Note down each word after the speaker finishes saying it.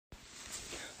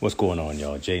What's going on,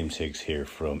 y'all? James Hicks here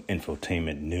from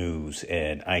Infotainment News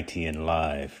and ITN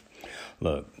Live.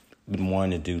 Look, been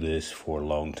wanting to do this for a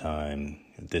long time.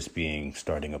 This being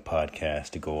starting a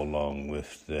podcast to go along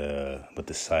with the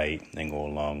site and go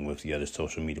along with the other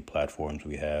social media platforms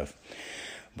we have.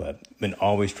 But been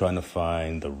always trying to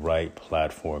find the right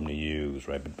platform to use,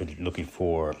 right? Been looking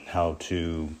for how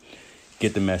to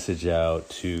get the message out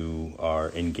to our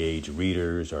engaged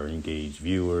readers, our engaged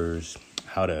viewers,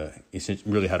 how to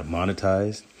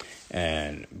monetize.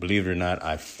 And believe it or not,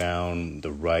 I found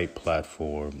the right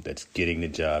platform that's getting the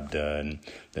job done,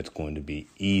 that's going to be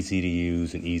easy to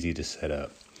use and easy to set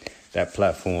up. That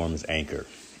platform is Anchor.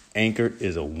 Anchor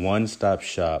is a one-stop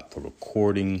shop for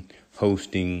recording,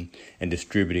 hosting, and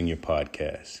distributing your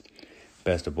podcast.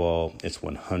 Best of all, it's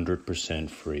 100%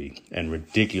 free and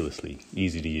ridiculously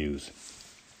easy to use.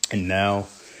 And now,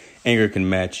 Anchor can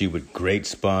match you with great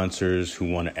sponsors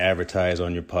who want to advertise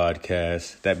on your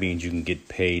podcast. That means you can get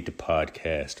paid to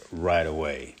podcast right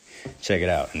away. Check it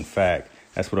out. In fact,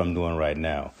 that's what I'm doing right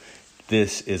now.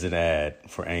 This is an ad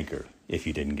for Anchor, if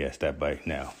you didn't guess that by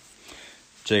now.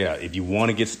 Check it out. If you want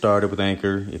to get started with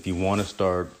Anchor, if you want to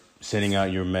start sending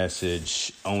out your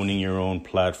message, owning your own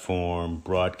platform,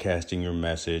 broadcasting your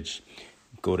message,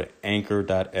 go to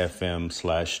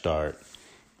anchor.fm/start.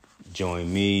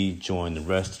 Join me, join the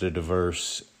rest of the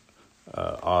diverse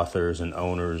authors and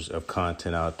owners of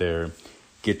content out there.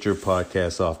 Get your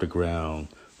podcast off the ground.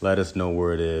 Let us know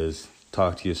where it is.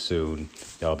 Talk to you soon.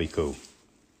 Y'all be cool.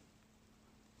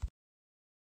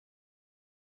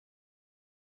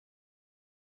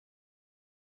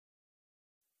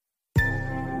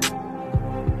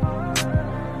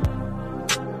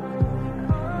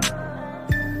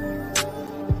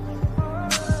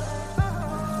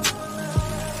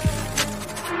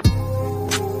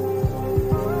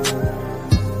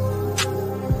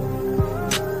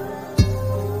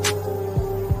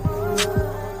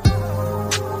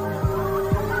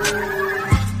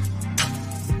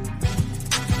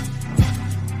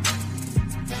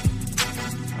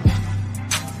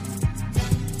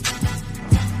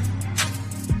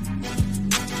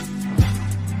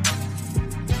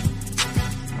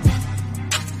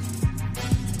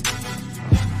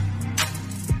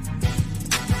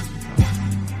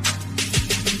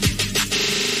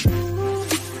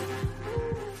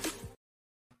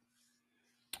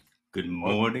 Good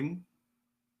morning.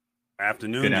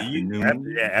 Afternoon Good to afternoon.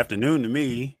 you. Afternoon to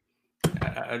me.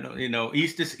 I know,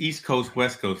 East Coast,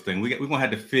 West Coast thing. We're gonna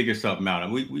have to figure something out.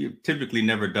 We typically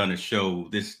never done a show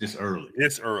this early.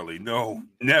 This early, no,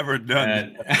 never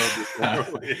done. This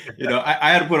early.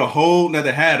 I had to put a whole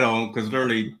nother hat on because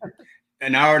literally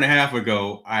an hour and a half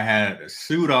ago I had a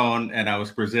suit on and I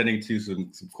was presenting to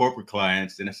some corporate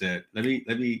clients, and I said, let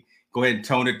me go ahead and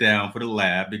tone it down for the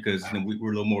lab because we're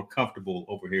a little more comfortable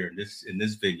over here in this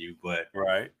venue. But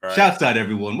right. Shouts out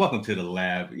everyone. Welcome to the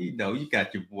lab. You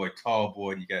got your boy Tall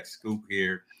Boy, you got Scoop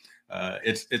here.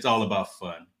 It's all about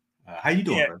fun. How you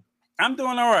doing, bro? I'm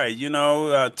doing all right.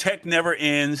 Tech never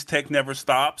ends, tech never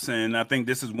stops, and I think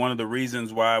this is one of the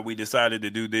reasons why we decided to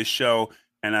do this show.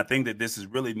 And I think that this is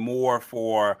really more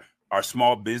for our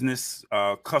small business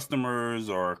customers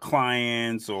or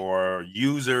clients or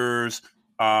users,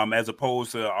 as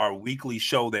opposed to our weekly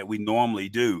show that we normally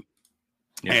do.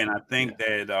 Yes. And I think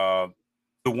that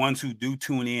the ones who do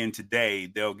tune in today,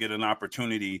 they'll get an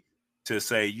opportunity to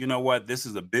say, you know what, this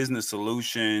is a business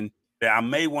solution that I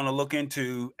may want to look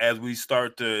into as we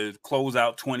start to close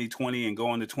out 2020 and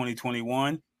go into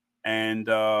 2021. And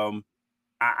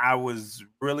I was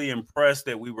really impressed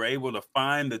that we were able to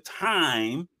find the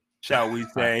time, shall we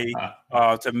say,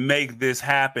 to make this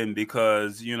happen,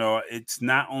 because, it's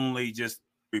not only just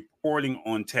reporting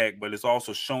on tech, but it's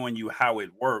also showing you how it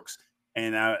works.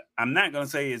 And I'm not going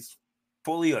to say it's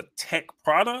fully a tech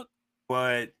product,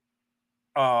 but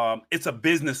it's a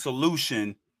business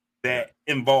solution that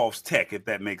involves tech, if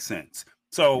that makes sense.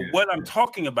 So what I'm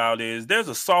talking about is there's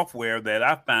a software that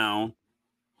I found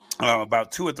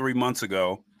about 2 or 3 months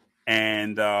ago,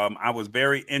 and I was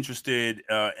very interested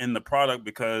in the product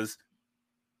because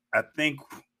I think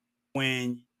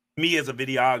when me as a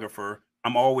videographer,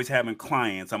 I'm always having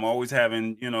clients, I'm always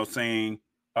having, saying,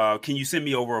 can you send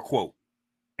me over a quote?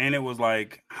 And it was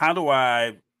like, how do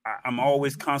I'm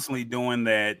always constantly doing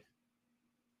that,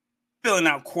 filling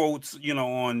out quotes,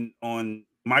 on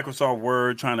Microsoft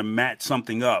Word, trying to match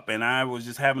something up. And I was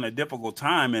just having a difficult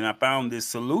time. And I found this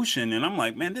solution and I'm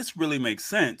like, man, this really makes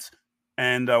sense.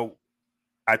 And I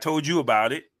told you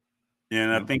about it.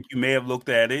 And I think you may have looked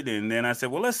at it. And then I said,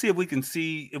 well, let's see if we can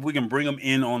bring them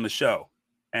in on the show.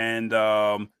 And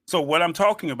so what I'm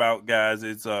talking about, guys,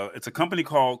 it's a company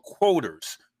called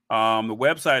Quoters. The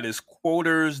website is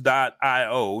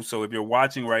quoters.io. So if you're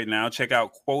watching right now, check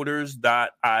out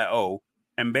quoters.io.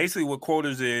 And basically what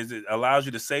Quoters is, it allows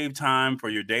you to save time for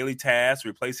your daily tasks,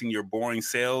 replacing your boring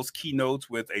sales keynotes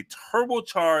with a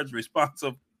turbocharged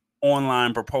responsive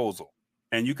online proposal.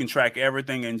 And you can track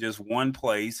everything in just one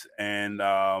place, and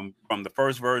from the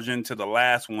first version to the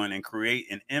last one, and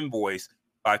create an invoice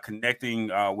by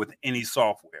connecting with any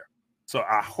software. So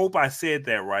I hope I said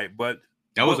that right, but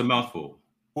that was a mouthful.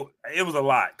 It was a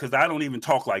lot because I don't even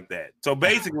talk like that. So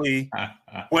basically,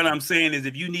 what I'm saying is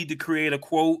if you need to create a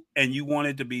quote and you want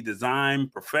it to be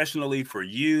designed professionally for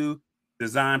you,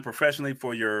 designed professionally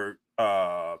for your,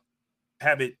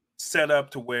 have it set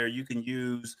up to where you can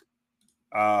use,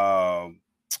 I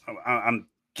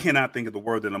cannot think of the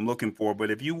word that I'm looking for, but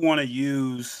if you want to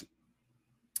use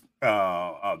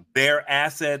their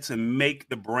assets and make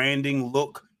the branding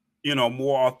look,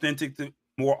 more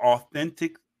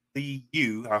authentic,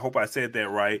 you. I hope I said that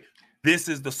right. This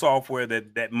is the software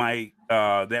that might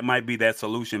be that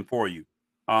solution for you.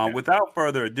 Without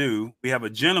further ado, we have a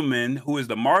gentleman who is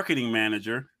the marketing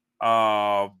manager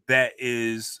that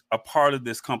is a part of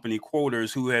this company,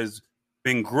 Quoters, who has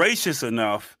been gracious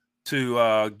enough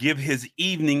to give his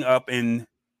evening up in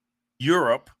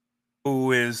Europe,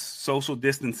 who is social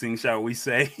distancing, shall we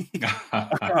say.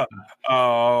 But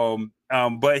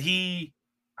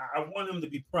I want him to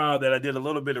be proud that I did a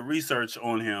little bit of research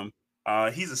on him.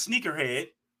 He's a sneakerhead.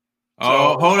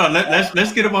 Oh, hold on.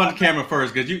 Let's get him on the camera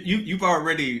first, because you've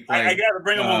already. I got to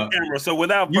bring him on camera. So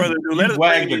without further ado, let's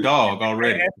wag the dog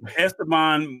already.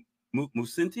 Esteban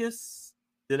Musintis.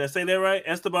 Did I say that right?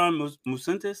 Esteban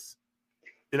Musintis.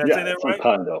 Did I say that right?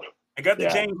 Kind of. I got the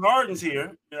James Hardens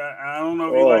here. I don't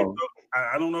know if you like.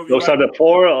 I don't know if those are the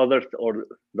four others, or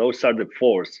those are the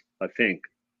fours. I think.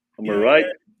 Am I right?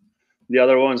 The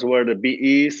other ones were the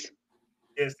BEs.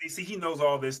 Yes, see, he knows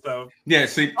all this stuff. Yeah,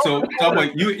 see, so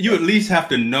you at least have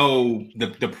to know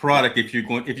the product if you're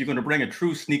going to bring a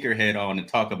true sneakerhead on and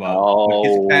talk about what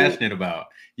he's passionate about.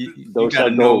 You got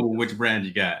to know which brand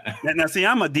you got. Now, see,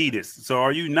 I'm Adidas. So,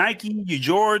 are you Nike? You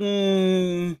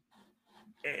Jordan?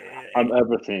 I'm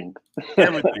everything.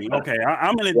 Everything. Okay,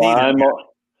 I'm an Adidas.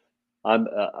 I'm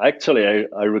actually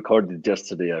I recorded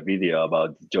yesterday a video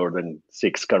about Jordan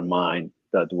 6 Carmine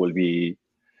that will be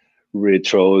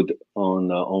retroed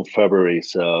on February.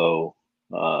 So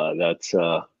that's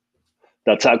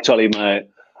actually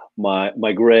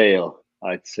my grail,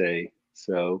 I'd say.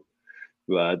 So,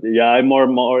 but yeah, I'm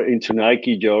more into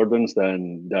Nike Jordans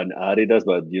than Adidas.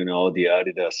 But the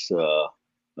Adidas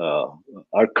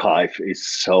archive is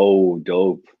so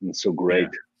dope and so great.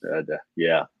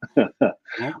 Yeah.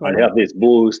 Okay. I have this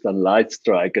Boost and Light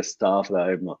Strike stuff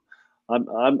that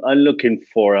I'm looking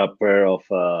for a pair of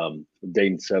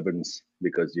Dame 7s,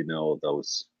 because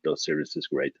those series is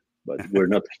great. But we're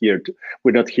not here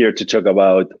to talk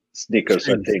about sneakers.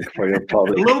 I think for your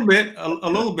public a little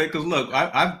bit, because look,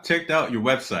 I've checked out your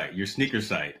website, your sneaker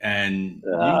site, and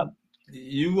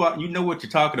you know what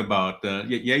you're talking about.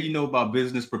 You know about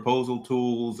business proposal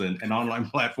tools and online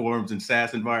platforms and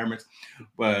SaaS environments,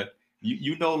 but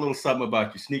you know a little something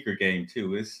about your sneaker game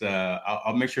too. It's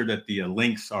I'll make sure that the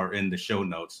links are in the show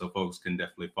notes so folks can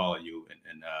definitely follow you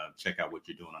and check out what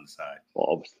you're doing on the side.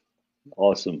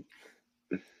 Awesome.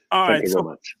 All right.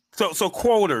 So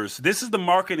Quoters, this is the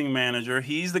marketing manager.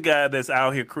 He's the guy that's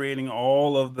out here creating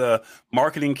all of the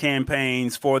marketing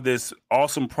campaigns for this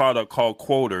awesome product called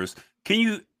Quoters.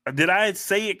 Did I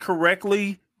say it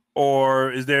correctly,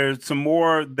 or is there some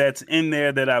more that's in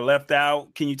there that I left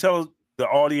out? Can you tell the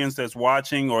audience that's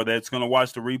watching or that's going to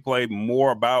watch the replay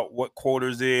more about what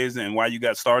Quoters is and why you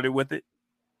got started with it?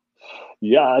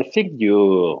 Yeah, I think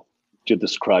you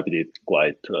described it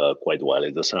quite well.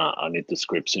 It's a neat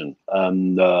description,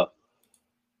 and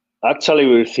actually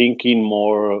we're thinking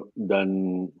more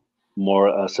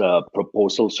as a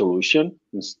proposal solution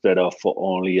instead of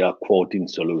only a quoting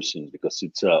solution, because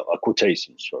it's a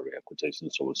quotation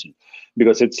solution,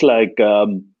 because it's like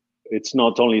it's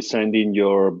not only sending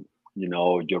your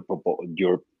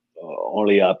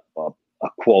only a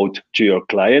quote to your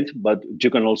client, but you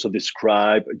can also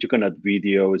describe, you can add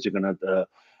videos, you can add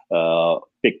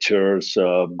pictures,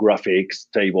 graphics,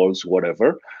 tables,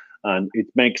 whatever. And it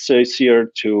makes it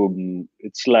easier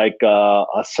it's like a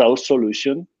sales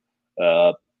solution,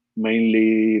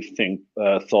 mainly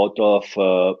thought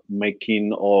of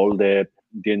making all the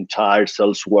entire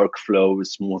sales workflow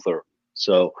smoother.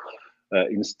 So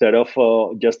instead of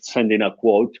just sending a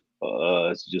quote,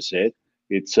 as you said,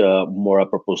 it's more a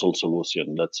proposal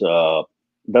solution.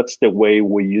 That's the way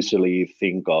we usually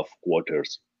think of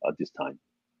Quoters at this time.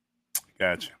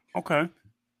 Gotcha. Okay.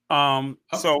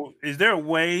 So is there a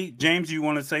way, James, you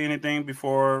want to say anything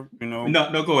before,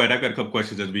 No, go ahead. I've got a couple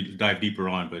questions as we dive deeper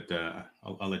on, but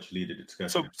I'll let you lead the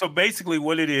discussion. So basically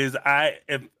what it is,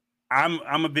 if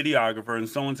I'm a videographer and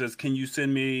someone says, can you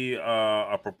send me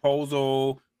a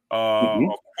proposal, a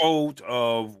quote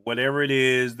of whatever it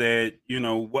is that,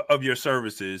 of your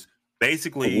services,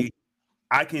 basically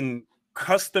I can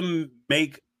custom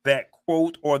make that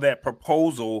quote or that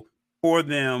proposal for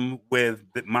them with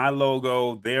my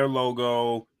logo, their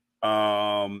logo,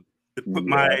 put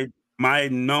my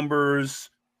numbers,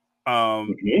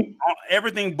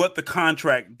 everything but the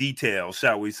contract details,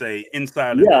 shall we say,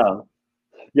 inside of it.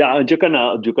 Yeah, and you can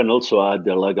also add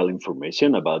the legal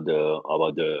information about the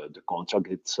contract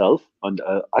itself, and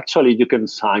actually you can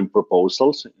sign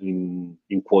proposals in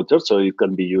quotas, so it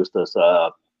can be used as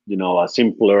a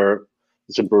simpler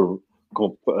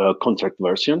contract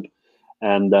version,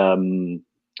 and the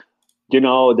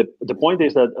point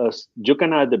is that you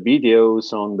can add the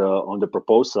videos on the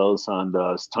proposals and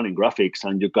stunning graphics,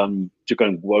 and you can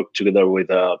work together with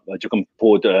you can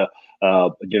put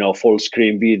full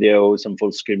screen videos and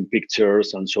full screen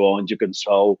pictures and so on. You can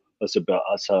show as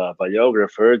a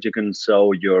biographer, you can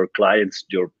show your clients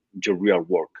your real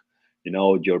work,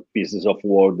 your pieces of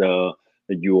work that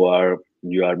you are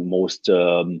most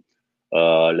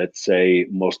let's say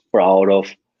most proud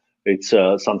of. It's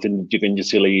something you can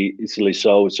easily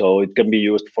show. So it can be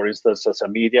used, for instance, as a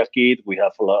media kit. We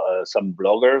have some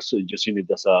bloggers using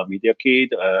it as a media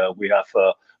kit. We have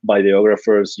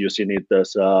videographers using it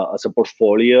as a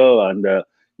portfolio, and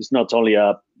it's not only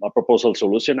a proposal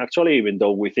solution, actually, even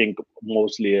though we think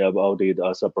mostly about it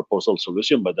as a proposal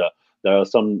solution, but there are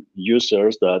some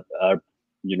users that are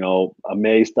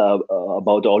amazed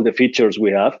about all the features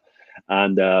we have,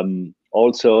 and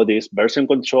also this version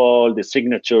control, the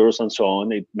signatures, and so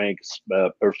on. It makes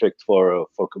perfect for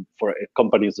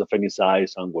companies of any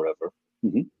size and whatever.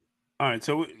 All right,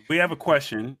 so we have a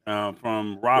question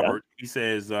from Robert. He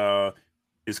says,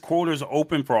 is Quoters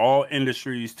open for all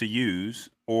industries to use,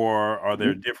 or are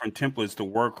there different templates to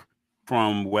work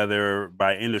from, whether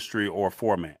by industry or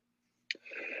format?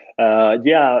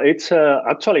 It's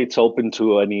actually it's open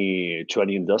to any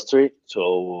industry,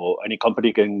 so any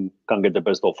company can get the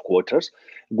best of Quoters.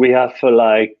 We have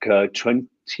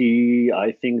 20,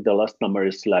 I think the last number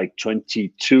is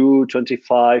 22,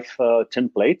 25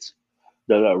 templates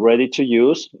that are ready to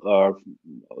use.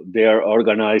 They are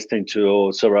organized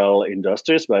into several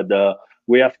industries, but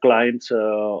we have clients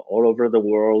all over the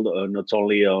world, not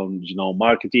only on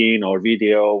marketing or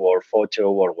video or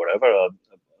photo or whatever.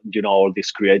 All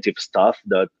this creative stuff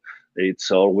that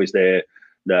it's always the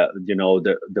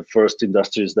first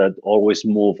industries that always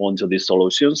move on to these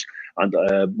solutions. And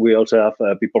we also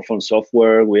have people from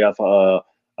software. We have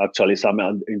actually some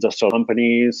industrial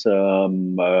companies,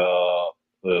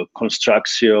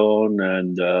 construction,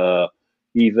 and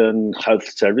even health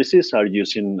services are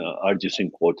using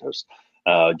Quoters.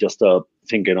 Just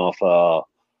thinking of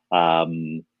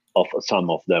some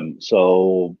of them.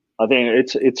 So I think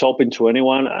it's open to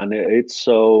anyone, and it's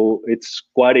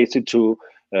quite easy to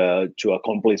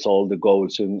accomplish all the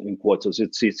goals in Quoters.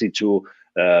 It's easy to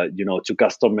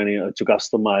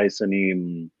customize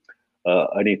any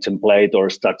template or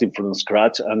starting from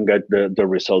scratch and get the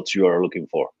results you are looking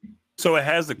for. So it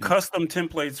has the custom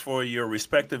templates for your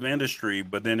respective industry,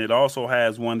 but then it also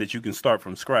has one that you can start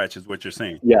from scratch, is what you're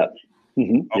saying? Yeah.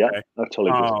 Okay. Yeah,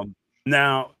 actually.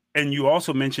 Now, and you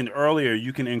also mentioned earlier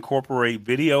you can incorporate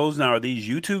videos. Now, are these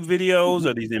YouTube videos?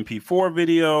 Are these MP4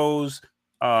 videos?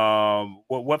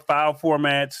 What file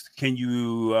formats can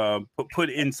you put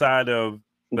inside of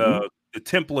the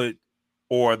template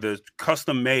or the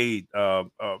custom-made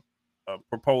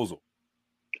proposal?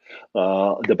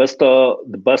 The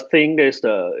best thing is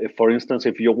if, for instance,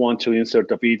 if you want to insert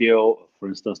a video, for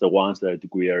instance, the ones that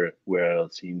we're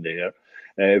seeing there.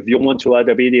 If you want to add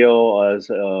a video as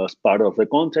part of the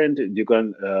content, you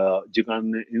can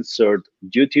insert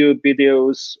YouTube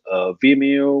videos,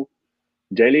 Vimeo,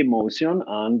 Dailymotion,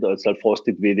 and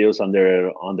self-hosted videos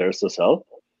under SSL.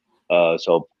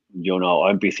 So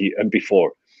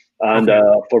MP4. And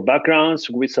for backgrounds,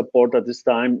 we support at this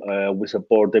time. We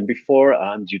support MP4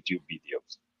 and YouTube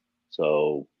videos.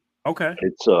 So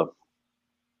it's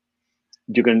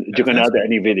you can add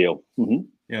any video.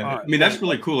 Yeah, I mean, that's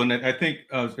really cool. And I think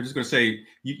I was just going to say,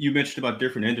 you mentioned about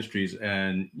different industries,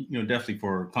 and definitely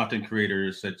for content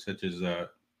creators such as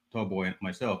Tallboy and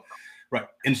myself, right?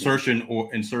 Insertion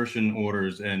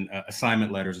orders and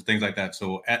assignment letters and things like that.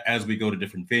 So as we go to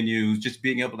different venues, just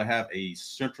being able to have a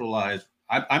centralized,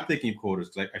 I'm thinking of Quoters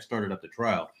because I started up the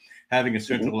trial, having a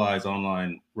centralized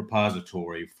online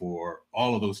repository for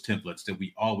all of those templates that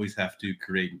we always have to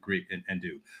create and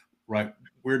do. Right,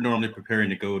 we're normally preparing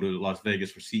to go to Las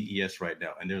Vegas for CES right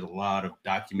now, and there's a lot of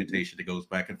documentation that goes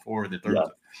back and forth in terms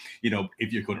of,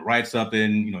 if you're going to write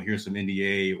something, here's some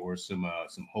NDA or some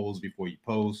holds before you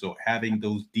post. So having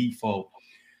those default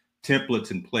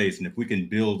templates in place, and if we can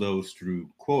build those through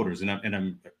Quoters, and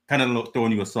I'm kind of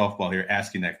throwing you a softball here,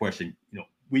 asking that question,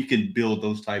 we can build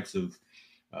those types of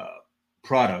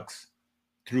products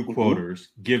through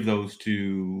Quoters, give those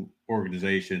to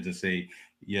organizations and say,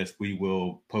 yes, we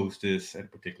will post this at a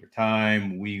particular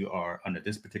time. We are under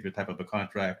this particular type of a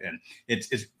contract, and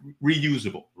it's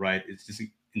reusable, right? It's just,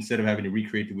 instead of having to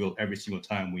recreate the wheel every single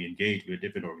time we engage with a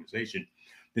different organization,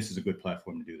 this is a good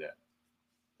platform to do that.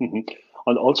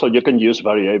 And also you can use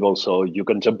variables, so you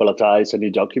can templatize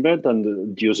any document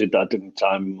and use it at any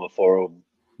time for,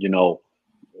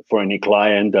 for any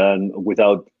client, and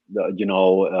without,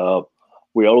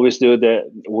 we always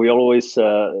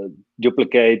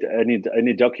duplicate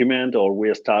any document, or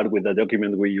we start with the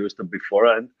document we used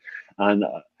beforehand, and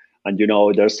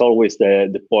there's always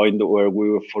the point where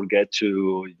we will forget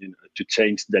to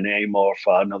change the name of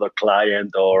another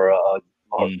client or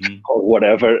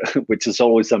whatever, which is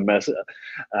always a mess.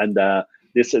 And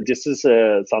this is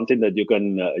something that you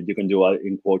can do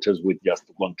in Quoters with just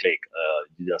one click.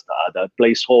 You just add a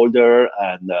placeholder,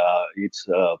 and it's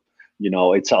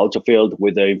auto-filled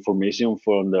with the information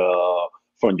from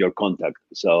your contact.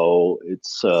 So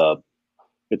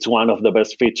it's one of the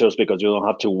best features, because you don't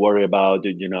have to worry about,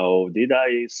 did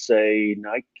I say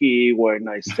Nike when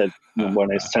I sent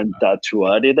that to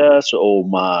Adidas? Oh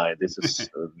my, this is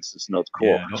not cool.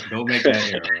 Yeah, don't make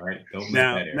that error, right? Don't make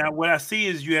that error. Now, what I see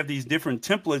is you have these different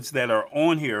templates that are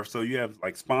on here. So you have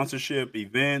like sponsorship,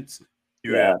 events,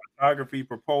 you have photography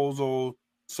proposals,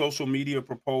 social media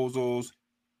proposals,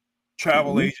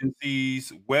 travel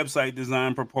agencies, website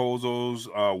design proposals,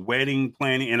 wedding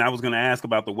planning. And I was going to ask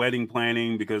about the wedding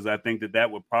planning, because I think that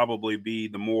would probably be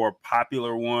the more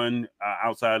popular one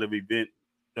outside of event,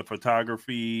 the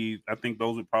photography. I think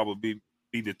those would probably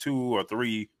be the 2 or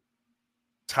 3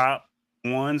 top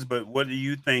ones. But what do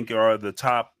you think are the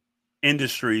top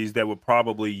industries that would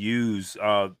probably use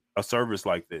a service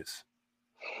like this?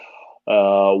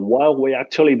 Well, we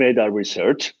actually made our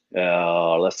research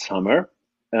last summer.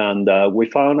 And we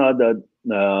found out that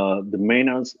the main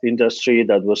industry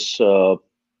that was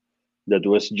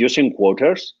using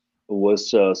Quoters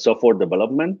was software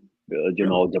development.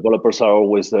 Developers are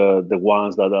always the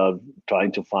ones that are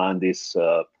trying to find this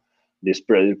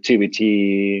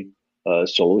productivity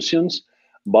solutions.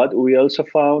 But we also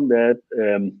found that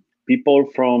people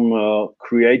from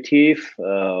creative,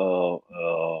 all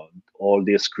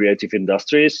these creative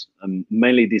industries,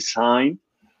 mainly design,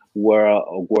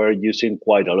 we're using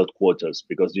quite a lot of Quoters,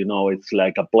 because it's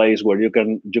like a place where you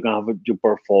can have your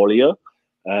portfolio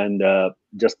and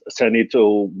just send it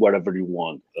to wherever you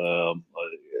want.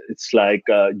 It's like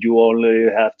you only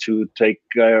have to take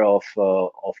care of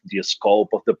the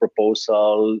scope of the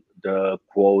proposal, the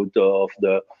quote of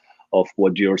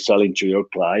what you're selling to your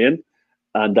client,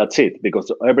 and that's it, because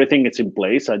everything is in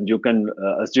place, and you can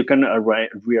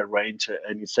rearrange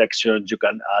any section. You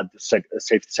can add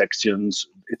saved sections.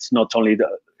 It's not only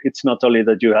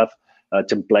that you have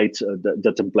templates,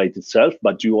 the template itself,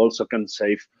 but you also can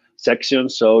save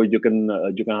sections. So you can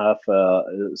have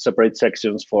separate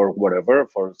sections for whatever,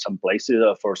 for some places,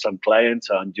 for some clients,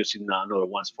 and using another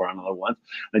ones for another one.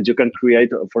 And you can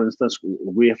create, for instance,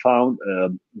 we found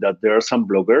that there are some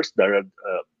bloggers that are.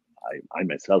 I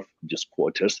myself use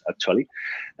Quoters actually.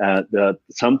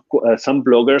 Some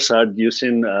bloggers are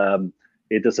using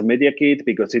it as a media kit,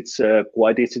 because it's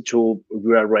quite easy to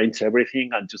rearrange everything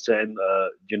and to send.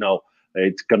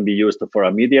 It can be used for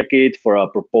a media kit, for a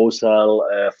proposal,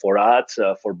 for ads,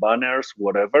 for banners,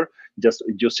 whatever. Just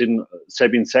using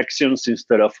saving sections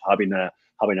instead of having a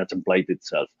template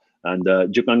itself. And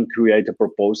you can create a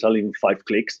proposal in 5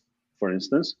 clicks. For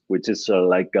instance, which is some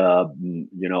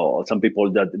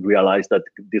people that realize that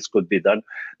this could be done,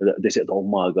 they said, "Oh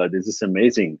my God, this is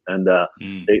amazing," and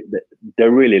they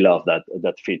really love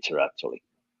that feature actually.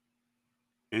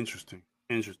 Interesting.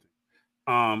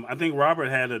 I think Robert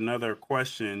had another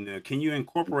question. Can you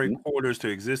incorporate Quoters to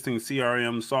existing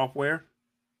CRM software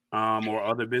or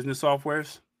other business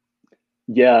softwares?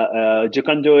 Yeah, you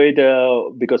can do it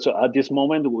because at this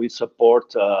moment we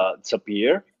support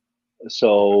Zapier.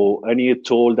 So any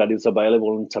tool that is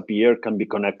available in Zapier can be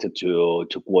connected to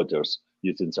Quoters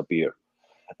using Zapier.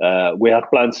 We have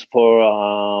plans for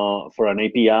an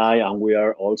API, and we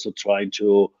are also trying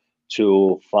to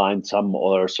find some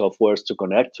other softwares to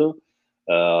connect to.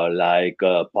 like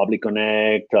Public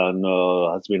Connect, and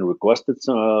has been requested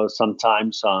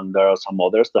sometimes, and there are some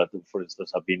others that, for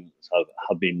instance, have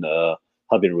been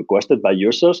requested by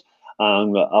users.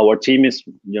 And our team is,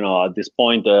 at this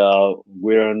point, our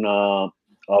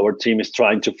team is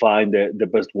trying to find the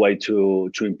best way to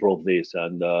improve this.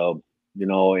 And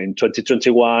in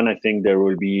 2021, I think there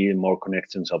will be more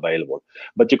connections available.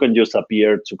 But you can just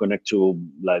appear to connect to,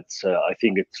 I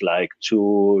think it's like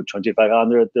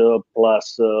 2,500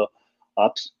 plus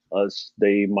apps as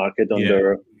they market on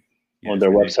their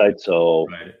website. So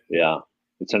yeah,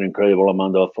 it's an incredible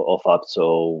amount of apps.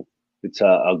 So it's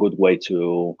a good way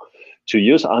to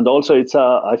use, and also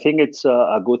I think it's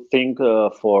a good thing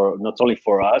for not only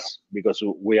for us, because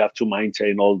we have to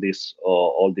maintain all these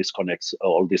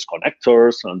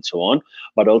connectors and so on,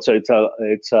 but also it's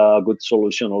a good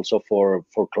solution also for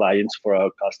clients, for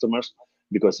our customers,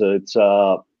 because it's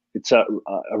a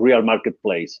real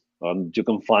marketplace. You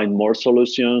can find more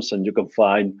solutions, and you can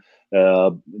find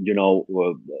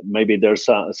maybe there's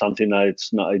something that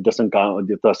it doesn't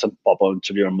pop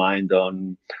into your mind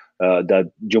on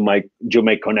that you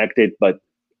may connect it, but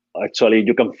actually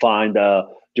you can find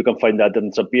that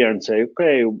and appear and say,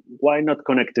 okay, why not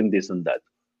connecting this and that?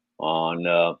 And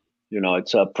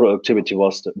it's a productivity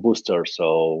booster.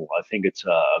 So I think it's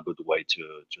a good way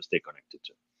to stay connected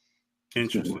to.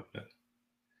 Interesting.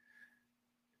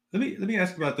 Let me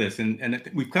ask about this, and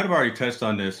we've kind of already touched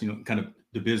on this. Kind of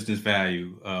the business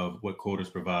value of what Quarters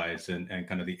provides, and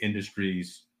kind of the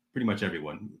industries. Pretty much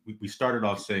everyone. We started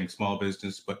off saying small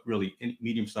business, but really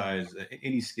medium-sized,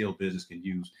 any scale business can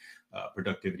use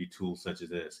productivity tools such as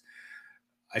this.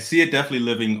 I see it definitely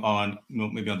living on,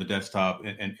 maybe on the desktop,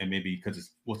 and maybe because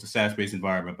it's a SaaS-based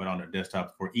environment, but on a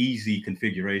desktop for easy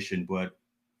configuration. But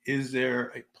is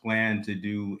there a plan to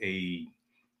do a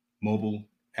mobile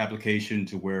application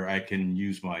to where I can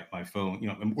use my phone?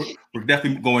 We're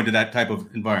definitely going to that type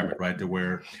of environment, right? To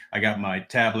where I got my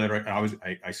tablet, right?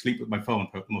 I sleep with my phone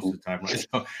most of the time, right?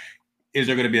 So is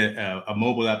there going to be a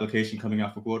mobile application coming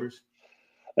out for Quarters?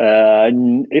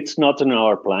 It's not in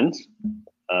our plans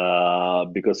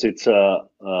because it's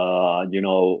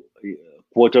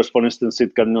Quarters, for instance,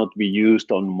 it cannot be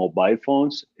used on mobile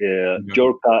phones.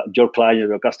 Your client,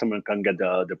 your customer can get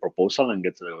the proposal and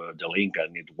get the link,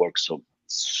 and it works so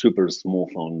super smooth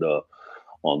on the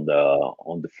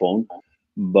phone.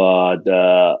 But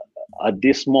at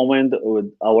this moment,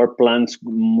 our plans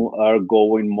are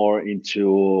going more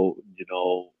into,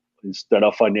 instead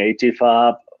of a native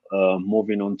app,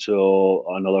 moving on to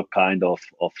another kind of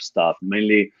stuff,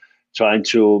 mainly trying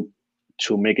to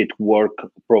make it work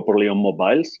properly on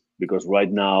mobiles, because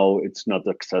right now it's not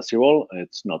accessible.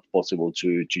 It's not possible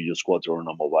to use Quarters on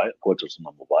a mobile.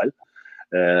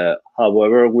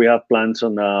 However, we have plans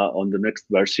on the next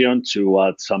version to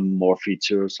add some more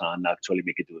features and actually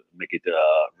make it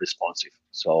responsive,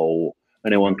 so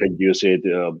anyone can use it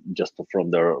just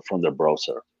from their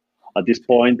browser. At this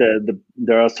point,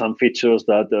 there are some features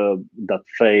that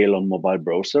fail on mobile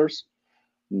browsers.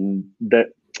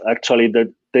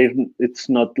 It's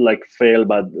not like fail,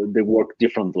 but they work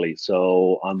differently.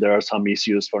 So, and there are some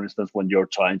issues. For instance, when you're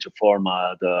trying to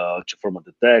format the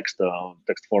text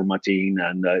formatting,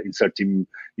 and inserting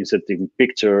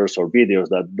pictures or videos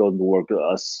that don't work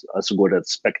as good as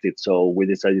expected. So we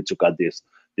decided to cut this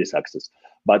access.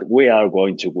 But we are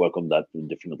going to work on that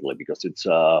definitely, because it's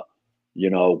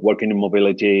working in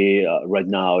mobility right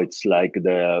now. It's like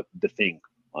the thing,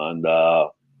 and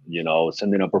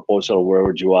sending a proposal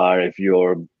wherever you are, if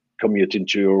you're commuting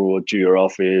to your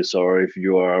office, or if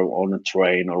you are on a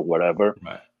train or whatever.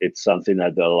 Right. It's something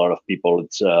that a lot of people,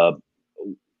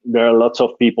 there are lots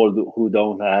of people who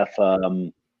don't have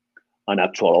an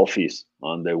actual office,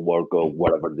 and they work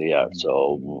wherever they are.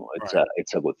 So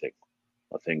it's a good thing.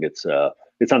 I think it's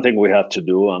something we have to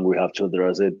do, and we have to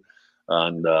address it,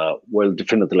 and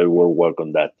definitely we'll work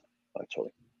on that,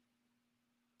 actually.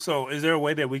 So is there a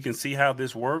way that we can see how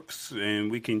this works,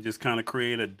 and we can just kind of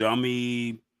create a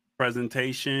dummy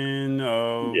presentation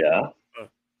of?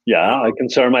 I can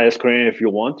share my screen if you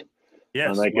want.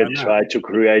 Yes, and I can try to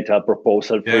create a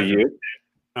proposal for you.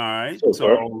 All right.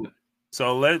 Super.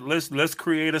 So let's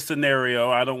create a scenario.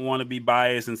 I don't want to be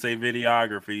biased and say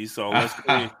videography. So let's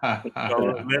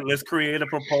create a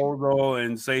proposal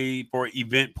and say for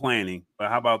event planning. But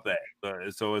how about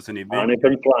that? So it's an event.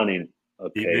 Planning.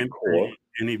 Okay, cool.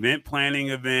 An event planning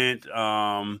event.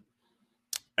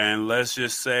 And let's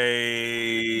just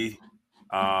say,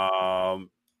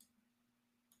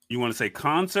 you want to say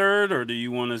concert, or do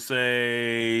you want to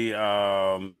say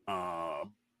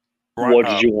what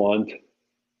do you want?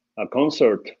 A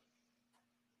concert.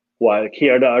 while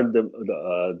here are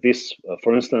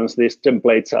for instance, these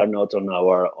templates are not on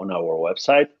our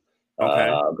website. Okay.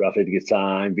 Graphic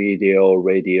design, video,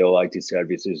 radio, IT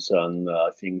services, and I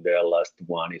think the last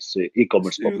one is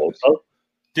e-commerce proposal.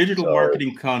 Digital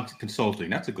marketing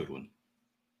consulting. That's a good one.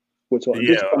 Which one?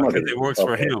 Yeah, because it works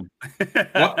for him.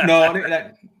 No,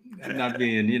 that not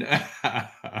being,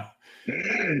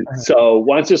 So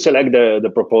once you select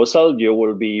the proposal, you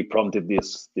will be prompted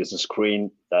this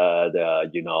screen that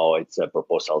it's a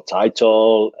proposal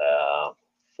title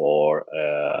for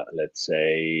let's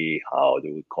say, how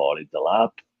do we call it, the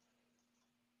lab.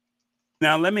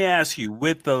 Now let me ask you,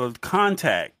 with the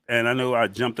contact, and I know I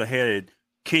jumped ahead,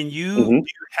 can you do you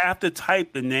have to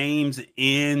type the names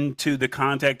into the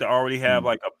contact to already have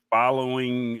like a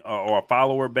following or a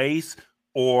follower base,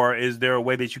 or is there a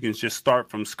way that you can just start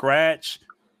from scratch?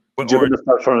 You can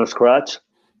start from scratch.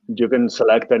 You can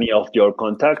select any of your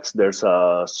contacts. There's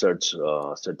a search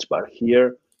bar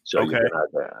here, so you can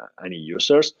add any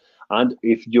users. And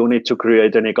if you need to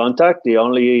create any contact, the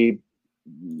only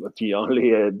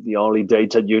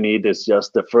data you need is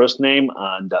just the first name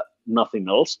and nothing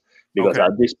else. Because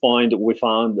at this point we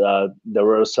found that there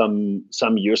were some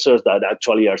users that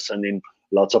actually are sending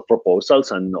lots of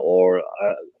proposals, and or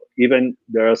even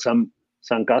there are some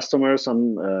customers,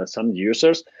 some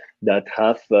users that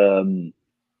have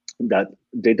that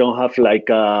they don't have like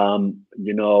a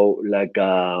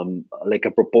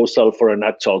proposal for an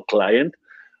actual client,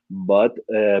 but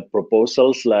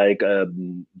proposals like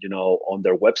on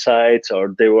their websites,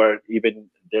 or they're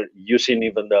using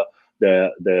even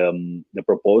the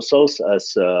proposals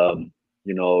as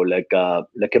like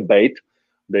a bait.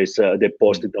 They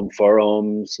post it on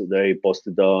forums, they post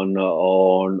it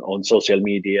on social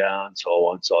media and so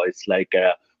on. So it's like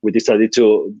we decided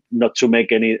to not to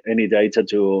make any data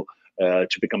to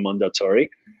become mandatory,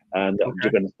 and you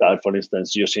can start, for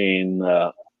instance, using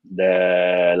the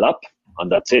lab,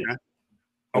 and that's it.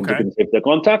 And you can save the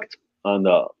contact, and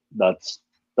that's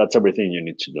everything you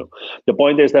need to do. The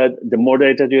point is that the more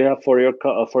data you have for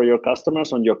your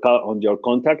customers on your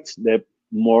contacts, the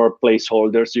more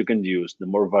placeholders you can use, the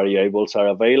more variables are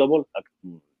available.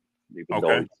 Even though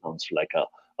it sounds like a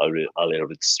little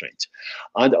bit strange.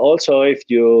 And also, if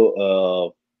you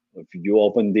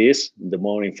open this, the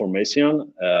more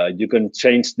information, you can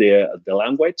change the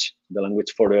language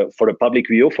for the public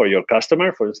view for your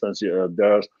customer. For instance,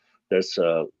 there's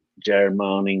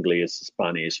German, English,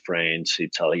 Spanish, French,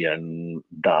 Italian,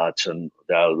 Dutch, and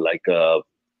there are like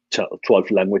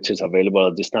 12 languages available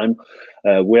at this time.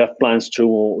 We have plans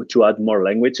to add more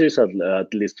languages,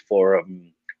 at least for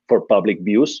public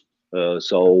views.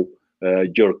 So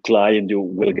your client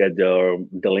will get the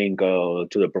link to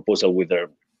the proposal with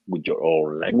your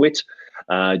own language.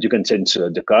 You can change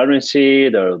the currency.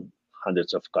 There are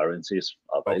hundreds of currencies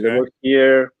available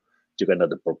here. You can add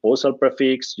the proposal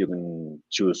prefix. You can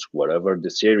choose whatever the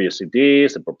series it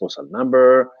is, the proposal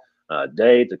number,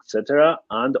 date, etc.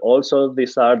 And also,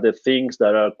 these are the things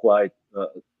that are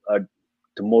are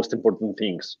the most important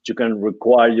things. You can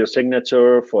require your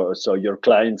signature so your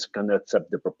clients can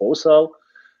accept the proposal.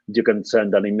 You can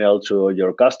send an email to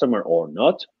your customer or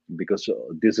not, because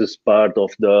this is part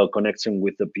of the connection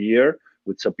with Zapier.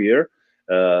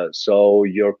 So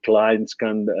your clients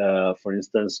can, for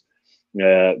instance,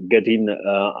 get in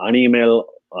an email.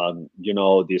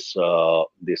 This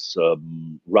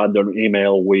random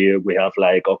email. We have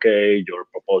like, okay, your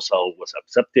proposal was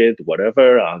accepted,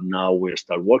 whatever, and now we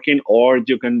start working. Or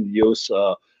you can use,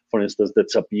 for instance, the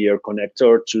Zapier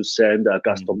connector to send a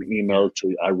custom email,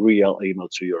 to a real email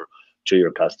to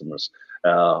your customers.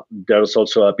 There's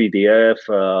also a PDF.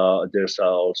 There's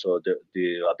also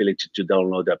the ability to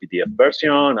download a PDF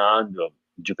version, and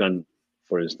you can,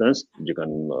 for instance,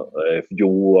 if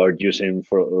you are using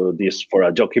this for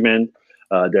a document,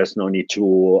 there's no need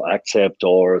to accept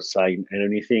or sign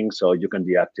anything, so you can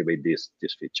deactivate this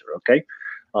feature. Okay,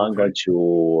 I'm going to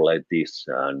let this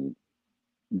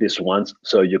once,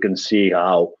 so you can see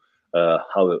how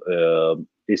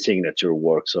e-signature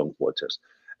works on Quoters.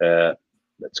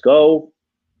 Let's go.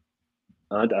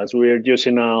 And as we're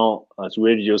using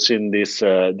this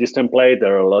template,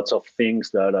 there are lots of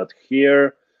things that are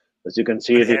here. As you can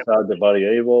see, these are the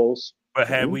variables. But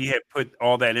had we had put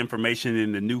all that information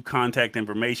in the new contact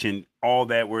information, all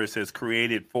that where it says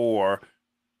created for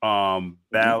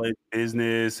valid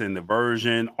business and the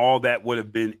version, all that would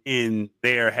have been in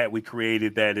there had we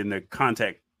created that in the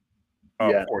contact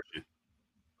portion.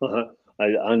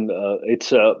 And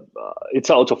it's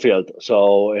auto-filled.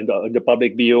 So in the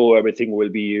public view, everything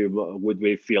would be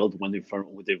filled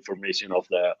with the information of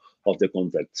the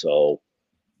contact. So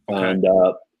and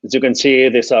as you can see,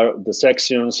 these are the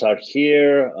sections are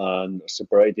here and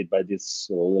separated by this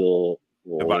little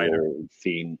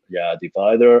theme,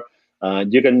 divider.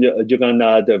 And you can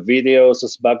add the videos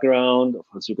as background,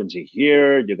 as you can see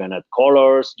here. You can add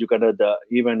colors. You can add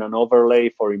even an overlay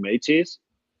for images.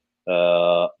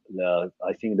 I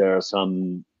think there are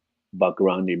some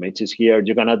background images here.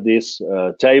 You can add these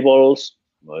tables.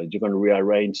 You can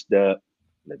rearrange the.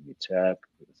 Let me check.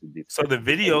 So the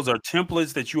videos are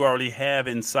templates that you already have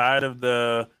inside of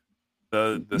the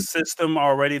system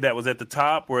already that was at the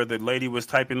top where the lady was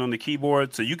typing on the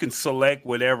keyboard. So you can select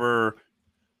whatever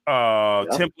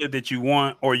template that you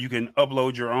want, or you can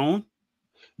upload your own.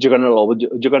 You can upload.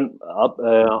 You can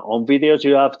on videos.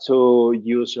 You have to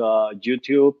use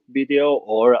YouTube video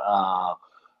or a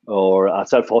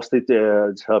self-hosted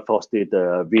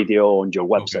video on your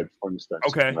website, for instance.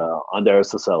 Okay. Under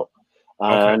SSL.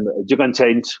 And you can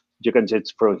change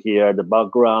from here the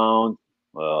background,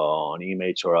 an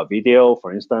image or a video.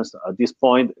 For instance, at this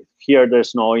point here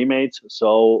there's no image,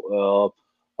 so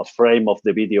a frame of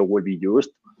the video will be used.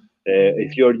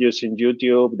 If you're using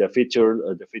YouTube,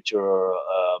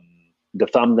 the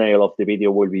thumbnail of the video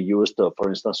will be used, for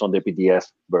instance, on the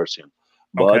PDF version.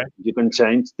 But you can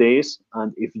change this,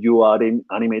 and if you add in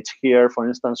an image here, for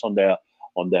instance, on the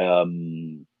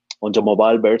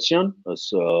mobile version,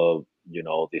 so you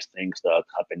know these things that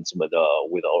happens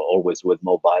always with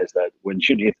mobiles, that when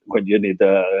you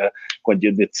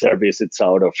need service, it's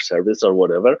out of service or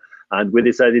whatever. And we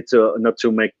decided not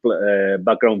to make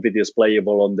background videos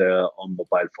playable on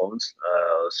mobile phones,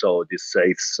 so this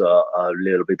saves a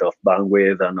little bit of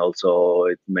bandwidth, and also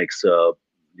it makes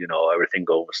everything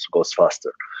goes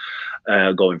faster,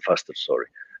 going faster. Sorry,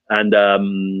 and.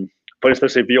 For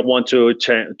instance, if you want to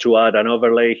add an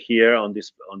overlay here on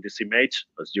this image,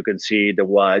 as you can see, the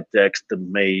white text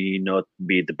may not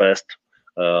be the best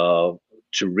to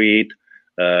read.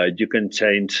 You can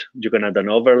add an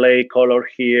overlay color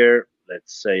here.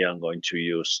 Let's say I'm going to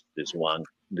use this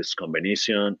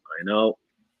combination. I know,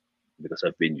 because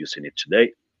I've been using it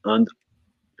today, and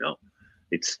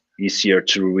it's easier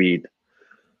to read.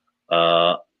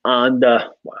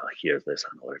 Here's there's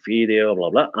another video,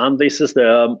 blah blah, and this is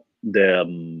the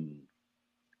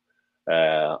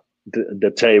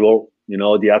table,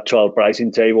 the actual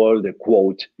pricing table, the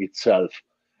quote itself.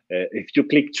 If you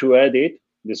click to edit,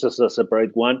 this is a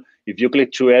separate one. If you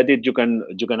click to edit, you can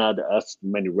add as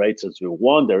many rates as you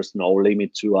want. There's no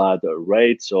limit to add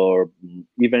rates, or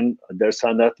even there's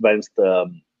an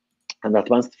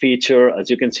advanced feature.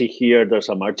 As you can see here, there's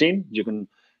a margin. You can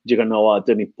know at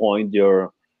any point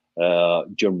your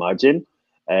margin.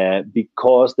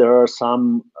 Because there are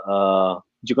some,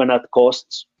 you can add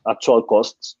actual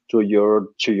costs to your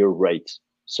rates.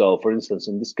 So, for instance,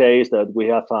 in this case, that we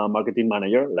have a marketing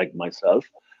manager like myself,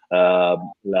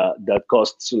 that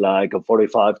costs like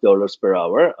 $45 per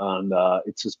hour, and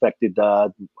it's expected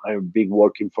that I'll be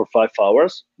working for 5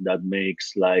 hours. That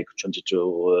makes like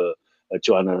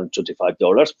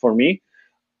 $225 for me.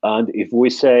 And if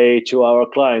we say to our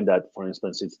client that, for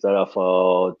instance, instead of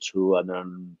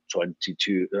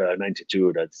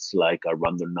 $292, that's like a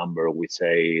random number, we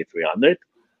say 300,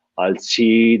 I'll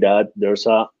see that there's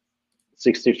a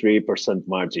 63%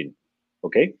 margin.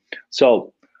 Okay,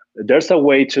 so there's a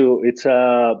way to.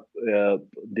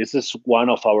 This is one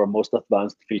of our most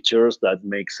advanced features that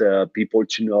makes people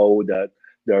to know that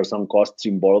there are some costs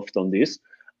involved on this,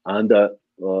 and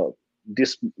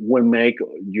this will make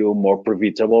you more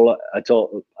profitable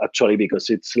actually,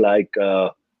 because it's like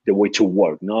the way to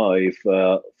work. No, if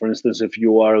for instance, if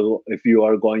you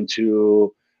are going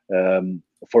to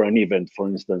for an event, for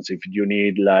instance, if you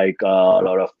need like a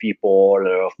lot of people, a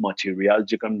lot of material,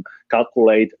 you can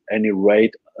calculate any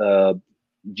rate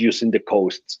using the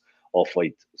costs of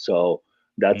it. So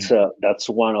that's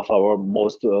one of our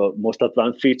most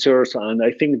advanced features, and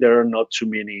I think there are not too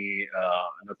many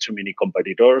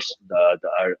competitors that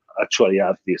actually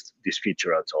have this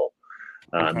feature at all.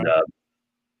 And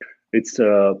it's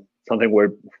something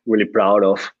we're really proud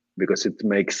of, because it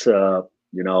makes you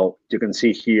can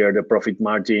see here the profit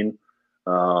margin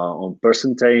on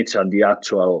percentage and the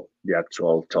actual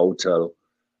total,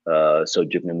 so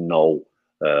you can know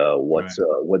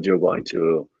what you're going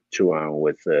to earn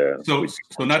with. So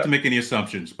not to make any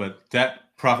assumptions, but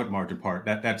that profit margin part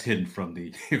that's hidden from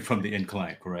the end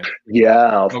client, correct?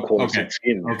 Yeah, of course. Okay. It's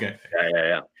hidden. Okay.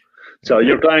 Yeah. So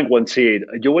your client won't see it.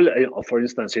 You will, for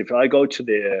instance, if I go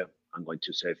to I'm going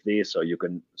to save this, so you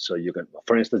can,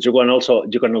 for instance, you can also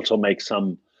make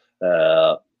some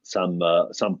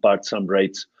parts, some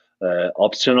rates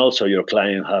optional, so your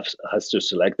client has to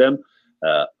select them.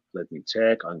 Let me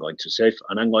check. I'm going to save,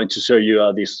 and I'm going to show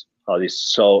you this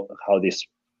this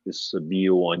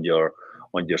view on your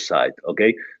site.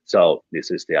 Okay, so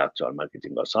this is the actual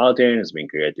marketing consulting. It's been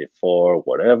created for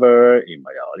whatever in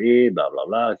Valladolid, blah blah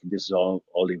blah. This is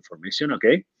all information.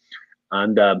 Okay,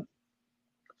 and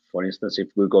for instance, if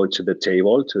we go to the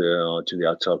table to the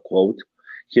actual quote,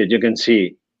 here you can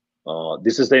see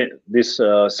these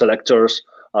selectors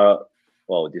are.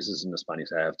 Well, this is in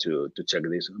Spanish. I have to check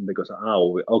this because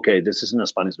okay, this is in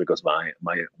Spanish because my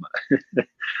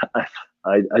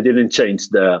I didn't change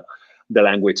the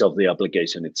language of the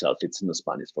application itself. It's in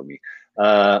Spanish for me.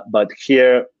 But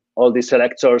here, all these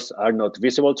selectors are not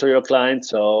visible to your client.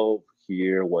 So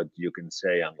here, what you can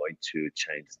say, I'm going to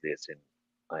change this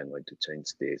I'm going to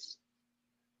change this.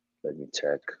 Let me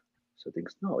check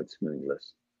settings. No, it's in English.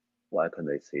 Why can't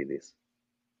I see this?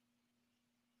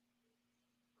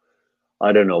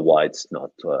 I don't know why it's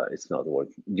not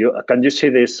working. Can you see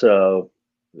this?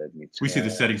 Let me check. We see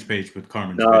the settings page with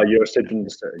Carmen. No, you're setting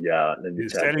yeah. Let me The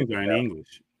check. settings are in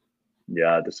English.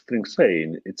 Yeah, the settings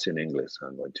say it's in English.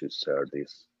 I'm going to share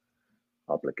this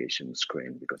application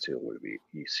screen because it will be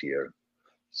easier.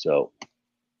 So.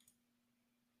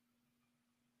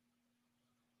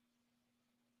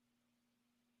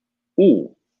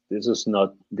 Ooh, this is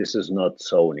not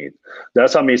so neat. There are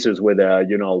some issues with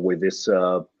with this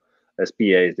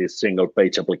SPAs, these single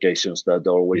page applications that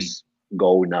always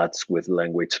go nuts with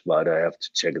language. But I have to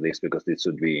check this because this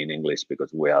should be in English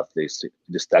because we have this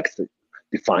text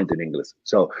defined in English.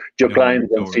 So your client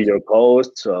will see your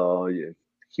costs.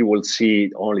 He will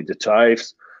see only the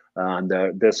tariffs, and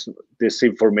this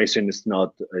information is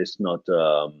not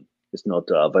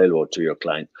available to your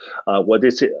client. What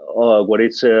is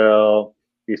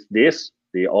this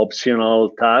the optional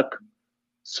tag?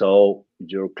 So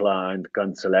your client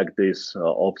can select this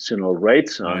optional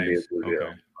rates, and it will be,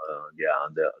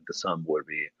 and the sum will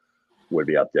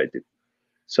be updated.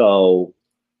 So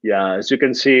yeah, as you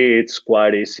can see, it's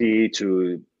quite easy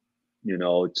to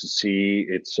see.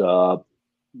 It's a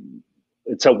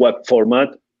web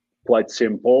format. Quite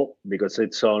simple because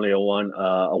it's only a one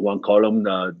column,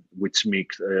 which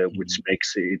makes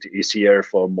it easier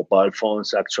for mobile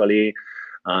phones actually.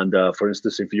 And for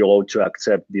instance, if you want to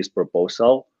accept this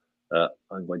proposal,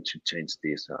 I'm going to change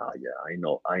this. Yeah, I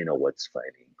know what's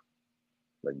failing.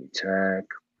 Let me check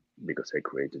because I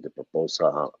created the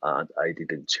proposal and I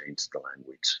didn't change the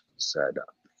language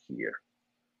setup here.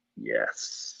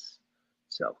 Yes.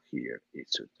 So here it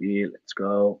should be. Let's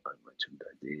go. I'm going to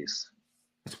do this.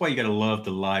 That's why you gotta love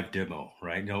the live demo,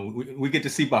 right? We get to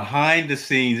see behind the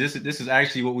scenes. This is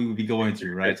actually what we would be going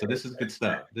through, right? So this is good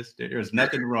stuff. There's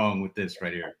nothing wrong with this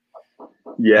right here.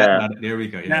 Yeah. There we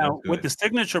go. Yeah, now with the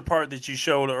signature part that you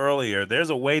showed earlier,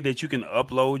 there's a way that you can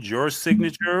upload your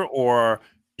signature, or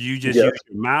you just use your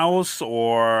mouse,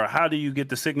 or how do you get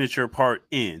the signature part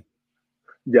in?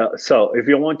 Yeah. So if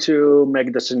you want to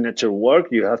make the signature work,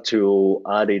 you have to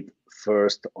add it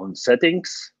first on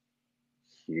settings.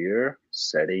 Here,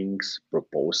 settings,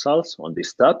 proposals. On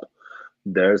this tab,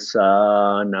 there's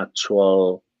an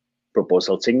actual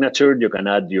proposal signature. You can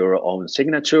add your own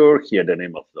signature. Here, the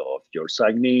name of your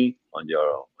signee on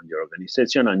your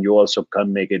organization, and you also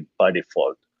can make it by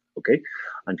default. Okay,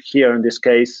 and here in this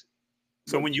case,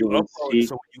 so when you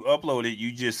upload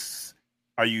it,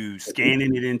 are you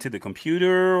scanning it into the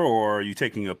computer, or are you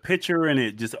taking a picture and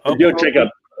it just uploads?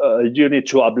 You need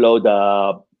to upload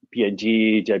a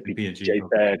PNG,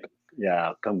 JPEG,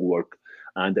 yeah, can work.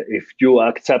 And if you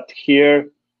accept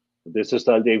here, this is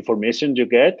the information you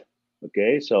get.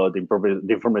 Okay, so the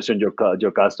information your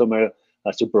customer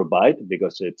has to provide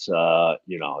because it's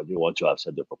you want to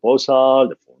accept the proposal,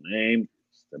 the full name,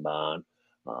 Esteban,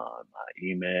 my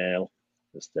email,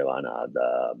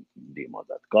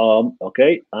 Esteban@demo.com.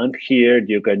 Okay, and here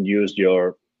you can use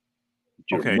your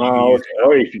mouse,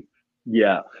 or if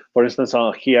you, for instance,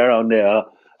 here on the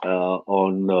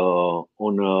on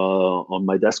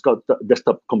my desktop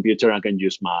computer, I can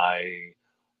use my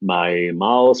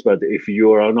mouse. But if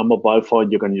you are on a mobile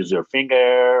phone, you can use your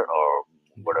finger or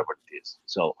whatever it is.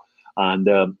 So, and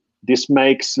this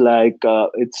makes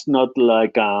it's not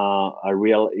like a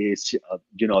real this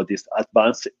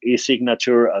advanced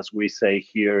e-signature as we say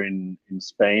here in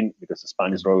Spain, because the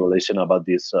Spanish regulation about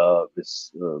this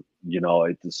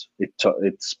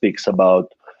it speaks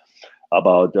about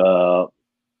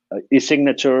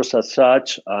e-signatures as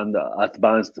such and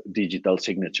advanced digital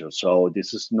signatures. So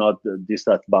this is not this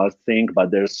advanced thing, but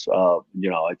there's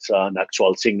it's an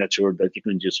actual signature that you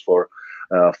can use for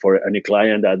any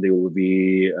client, and it will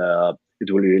be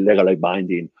legally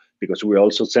binding, because we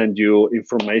also send you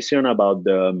information about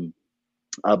the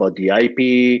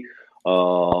IP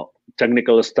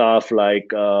technical stuff like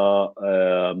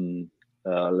the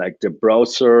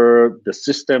browser, the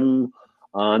system,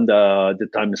 and the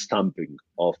time stamping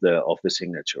of the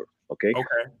signature. Okay.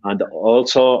 And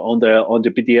also on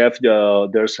the PDF,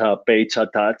 there's a page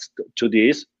attached to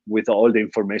this with all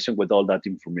that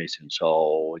information.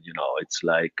 So it's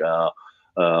like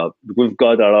we've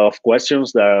got a lot of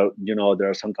questions. There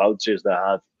are some countries that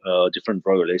have different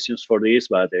regulations for this,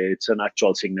 but it's an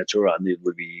actual signature, and it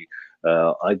will be.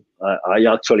 I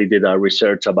actually did a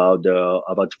research about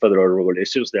federal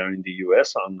regulations there in the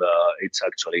US, and it's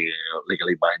actually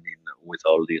legally binding with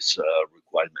all these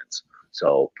requirements.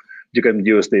 So you can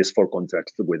use this for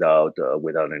contracts without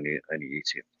any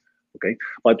issue. Okay,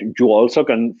 but you also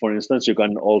can, for instance, you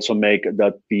can also make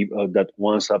that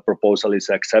once a proposal is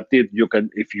accepted, you can,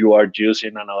 if you are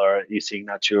using another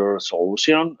e-signature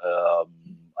solution,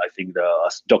 I think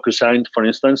as DocuSign, for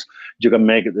instance, you can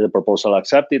make the proposal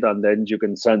accepted, and then you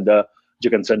can send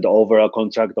over a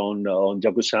contract on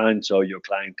DocuSign, so your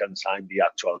client can sign the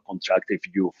actual contract if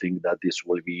you think that this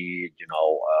will be,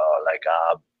 like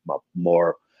a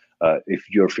more, if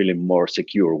you're feeling more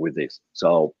secure with this.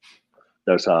 So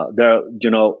there are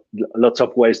lots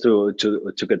of ways to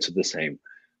get to the same.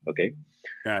 Okay.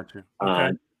 Gotcha.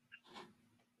 Okay.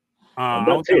 I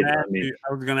was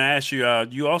going to ask you.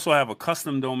 You also have a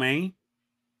custom domain.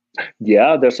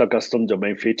 Yeah, there's a custom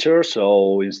domain feature.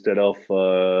 So instead of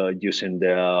using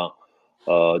the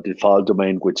default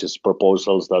domain, which is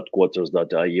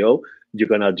proposals.quoters.io, you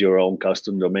can add your own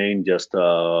custom domain just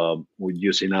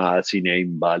using a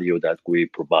CNAME value that we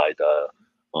provide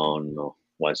on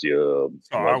once you.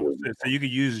 So you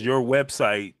could use your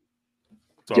website.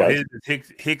 So yes.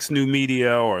 Hicks New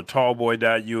Media or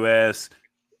tallboy.us.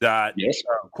 Yes.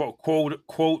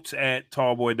 Quotes at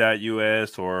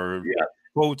tallboy.us or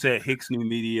quotes at Hicks New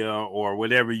Media or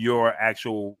whatever your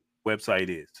actual website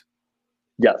is.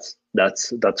 Yes,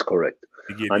 that's correct.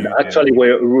 And actually, we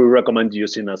recommend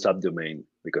using a subdomain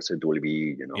because it will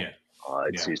be,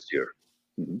 it's easier.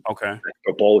 Mm-hmm. Okay. Like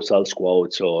proposals,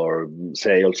 quotes, or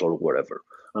sales, or whatever.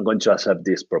 I'm going to accept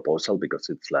this proposal because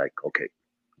it's like, okay,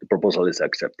 the proposal is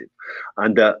accepted.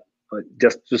 And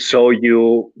just to show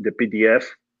you the PDF,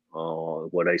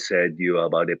 what I said you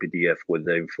about the PDF with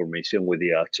the information, with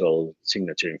the actual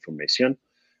signature information.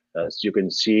 As you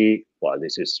can see, well,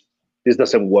 this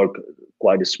doesn't work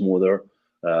quite smoother.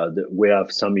 We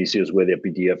have some issues with the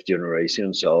PDF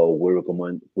generation, so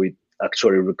we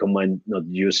actually recommend not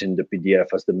using the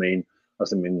PDF as the main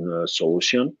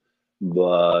solution.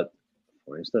 But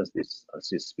for instance, this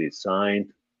is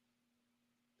signed.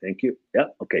 Thank you. Yeah.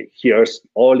 Okay. Here's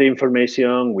all the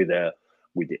information with the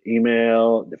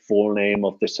email, the full name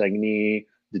of the signee,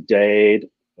 the date,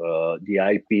 the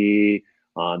IP,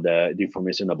 and the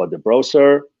information about the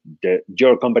browser,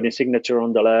 your company signature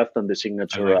on the left, and the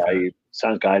signature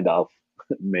some kind of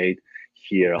made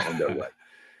here on the right.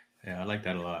 Yeah, I like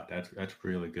that a lot. That's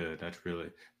really good. That's really.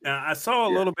 Now, I saw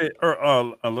a little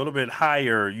bit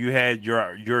higher. You had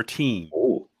your team.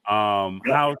 Oh.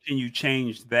 How can you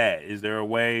change that? Is there a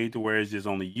way to where it's just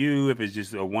only you? If it's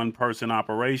just a one-person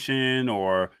operation,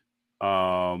 or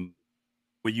when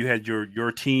you had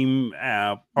your team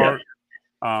part,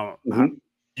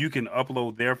 you can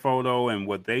upload their photo and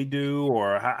what they do,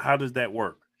 or how does that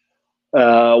work?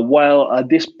 Well, at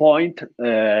this point,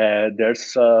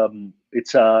 there's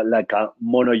it's like a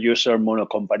mono user, mono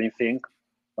company thing.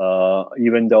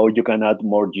 Even though you can add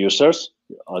more users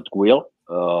at will.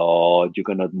 You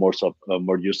can add more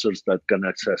users that can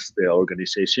access the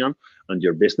organization and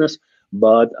your business.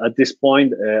 But at this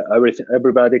point,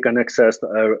 everybody can access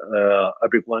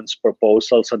everyone's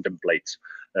proposals and templates.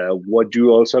 What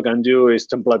you also can do is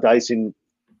templatizing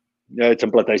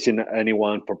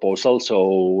anyone's proposal,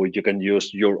 so you can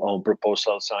use your own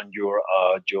proposals and your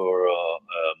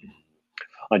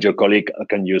colleague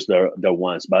can use their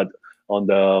ones. But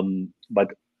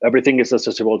everything is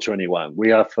accessible to anyone. We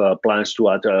have plans to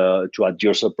add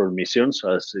user permissions,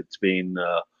 as it's been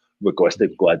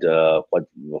requested for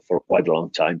quite a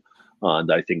long time,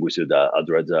 and I think we should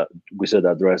address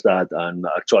that. And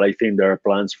actually, I think there are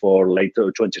plans for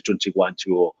later 2021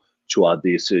 to add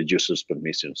these users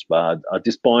permissions. But at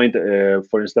this point,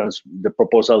 for instance, the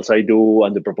proposals I do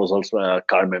and the proposals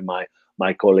Carmen, my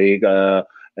colleague.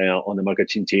 On the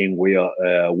marketing team, we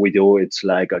do it's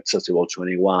like accessible to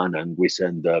anyone, and we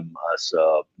send them as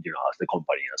as the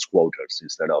company as quotas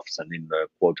instead of sending the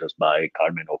quotas by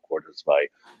Carmen or quotas by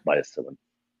Esteban.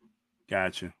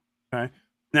 Gotcha. Okay.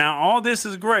 Now all this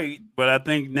is great, but I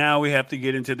think now we have to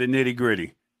get into the nitty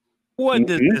gritty. What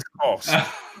does this cost?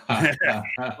 Because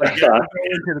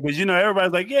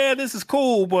everybody's like, yeah, this is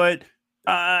cool, but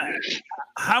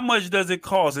How much does it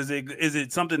cost? Is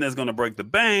it something that's going to break the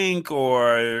bank,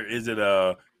 or is it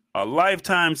a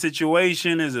lifetime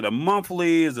situation? Is it a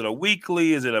monthly? Is it a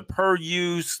weekly? Is it a per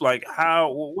use? Like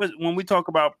when we talk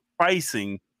about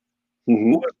pricing,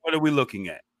 what are we looking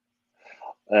at?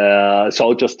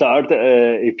 So to start,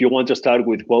 if you want to start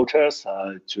with quotas,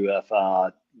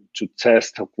 to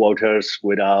test quotas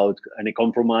without any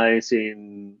compromise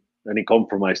to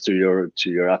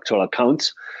your actual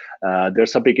accounts,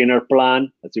 there's a beginner plan.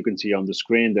 As you can see on the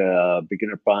screen, the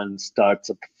beginner plan starts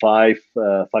at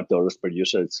 $5 per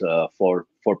user. It's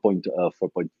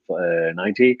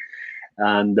 4.90,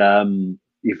 and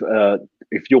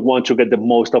if you want to get the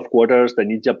most of quotas, the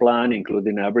Ninja plan,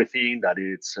 including everything, that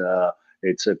it's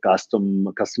a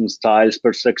custom styles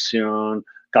per section,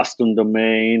 custom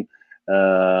domain.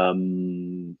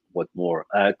 What more?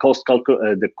 The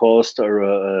cost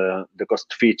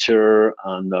feature,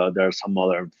 and there are some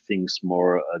other things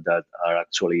more that are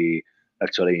actually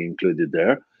included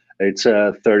there. It's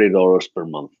 $30 per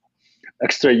month.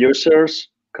 Extra users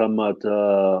come at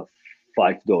 $5.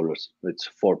 It's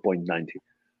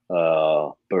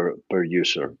 4.90 per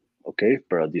user. Okay,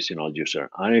 per additional user.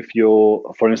 And if you,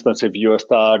 for instance, if you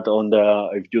start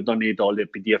if you don't need all the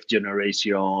PDF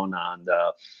generation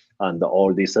and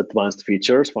all these advanced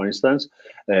features, for instance,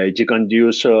 you can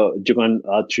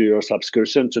add to your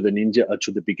subscription to the Ninja,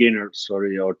 to the beginner,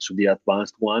 or to the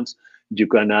advanced ones. You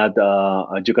can add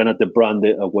the brand,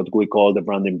 what we call the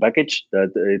branding package.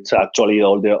 That it's actually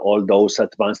all those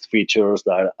advanced features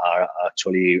that are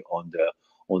actually on the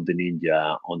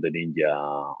Ninja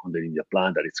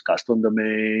plan. That it's custom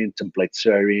domain, template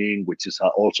sharing, which is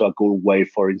also a good way,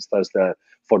 for instance,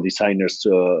 for designers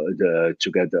to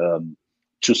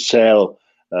sell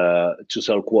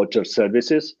quarter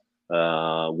services.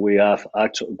 We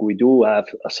do have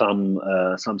some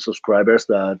subscribers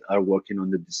that are working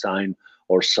on the design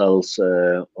or sales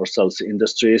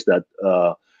industries that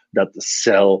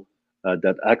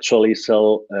actually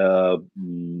sell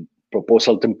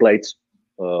proposal templates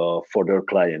for their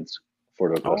clients, for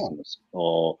their customers.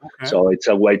 Okay. So it's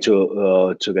a way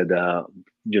to get a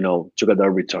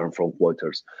return from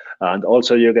quotas, and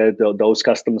also you get those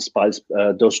custom styles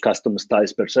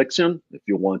per section. If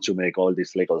you want to make all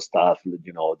this legal stuff, the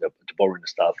boring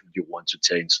stuff, you want to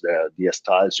change the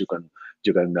styles, you can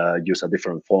use a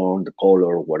different font, the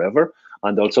color, or whatever.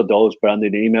 And also those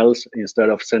branded emails, instead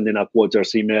of sending a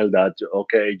quotas email that,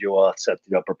 okay, you accept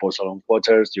your proposal on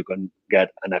quotas, you can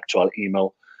get an actual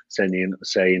email saying,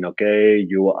 okay,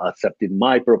 you accepted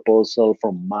my proposal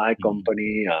from my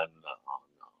company, and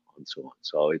so on.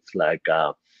 So it's like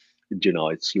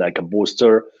it's like a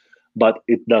booster, but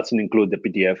it doesn't include the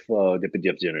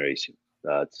PDF generation.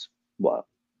 It's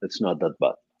not that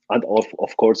bad. And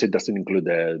of course, it doesn't include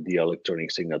the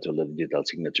electronic signature, the digital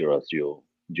signature, as you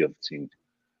have seen.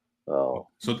 So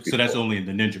that's only in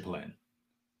the Ninja plan.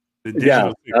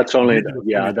 That's only in the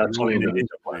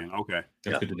Ninja plan. Okay,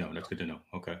 that's good to know. That's good to know.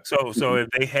 Okay. So if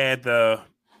they had the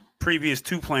previous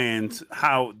two plans,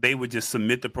 how they would just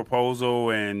submit the proposal,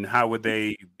 and how would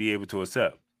they be able to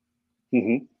accept?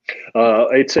 Mm-hmm.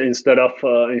 It's instead of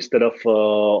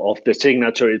the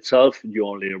signature itself, you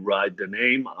only write the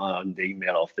name and the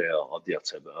email on the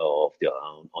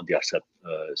accept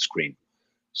screen.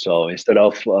 So instead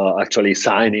of actually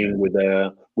signing with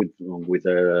a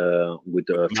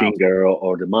finger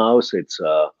or the mouse, it's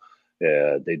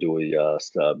they do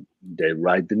just they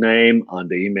write the name and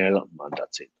the email, and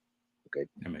that's it. Okay,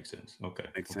 that makes sense. Okay,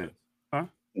 makes sense. Huh?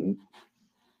 Mm-hmm.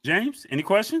 James, any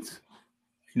questions?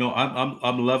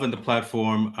 I'm loving the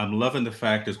platform. I'm loving the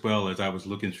fact, as well, as I was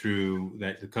looking through,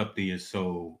 that the company is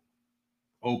so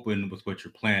open with what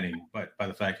you're planning, but by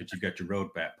the fact that you've got your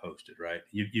roadmap posted, right?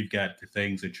 You've got the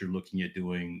things that you're looking at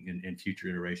doing in future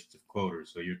iterations of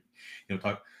quotas. So you're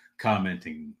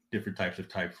commenting, different types of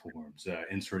type forms,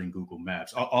 inserting Google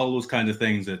Maps, all those kinds of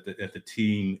things that the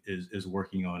team is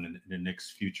working on in the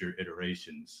next future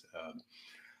iterations.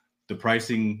 The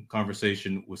pricing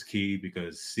conversation was key,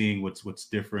 because seeing what's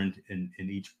different in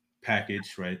each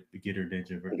package, right? Beginner,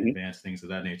 Ninja, advanced, things of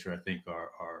that nature, I think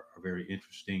are very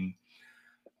interesting.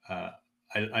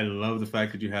 I love the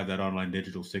fact that you have that online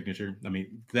digital signature. I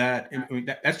mean,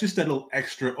 that's just a little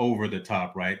extra over the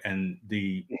top, right? And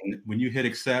when you hit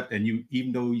accept, and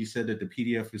even though you said that the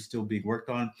PDF is still being worked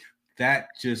on, that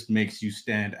just makes you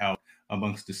stand out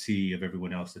amongst the sea of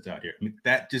everyone else that's out here. I mean,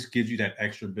 that just gives you that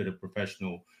extra bit of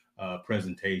professional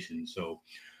presentation. So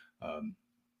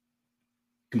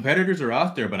competitors are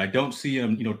out there, but I don't see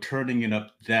them, turning it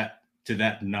up that to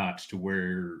that notch to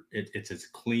where it's as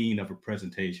clean of a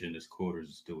presentation as Quarters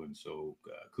is doing. So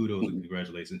kudos and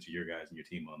congratulations to your guys and your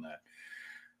team on that.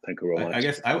 Thank you very much. I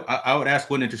guess I would ask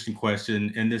one interesting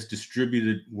question. In this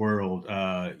distributed world,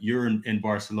 you're in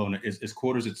Barcelona. Is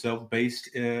Quarters itself based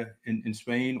in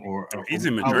Spain or he's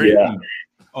in Madrid? Yeah.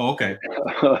 Oh, okay.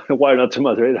 Why not to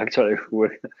Madrid? Actually,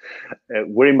 we're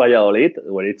in Valladolid,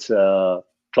 where it's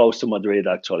close to Madrid.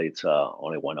 Actually, it's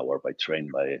only 1 hour by train,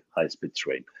 by high-speed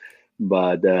train.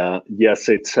 But yes,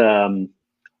 it's at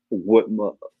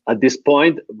this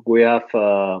point we have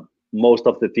most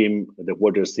of the team. The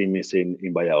Quarters team is in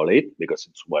Valladolid because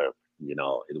it's where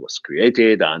it was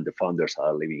created, and the founders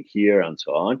are living here and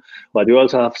so on. But we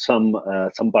also have some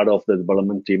part of the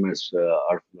development team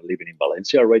are living in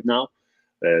Valencia right now.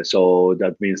 So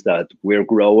that means that we're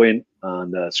growing,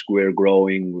 and as we're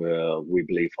growing, we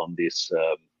believe on this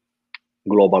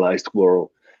globalized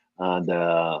world, and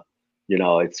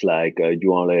it's like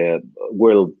you only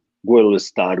will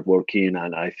start working,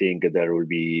 and I think there will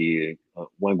be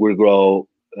when we grow,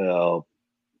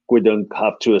 we don't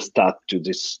have to stuck to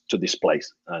this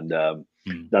place, and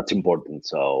that's important.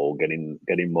 So getting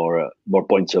more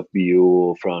points of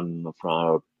view from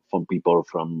people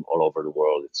from all over the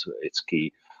world, it's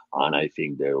key, and I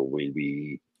think there will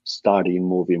be starting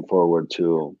moving forward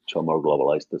to a more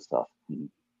globalized stuff.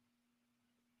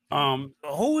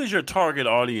 Who is your target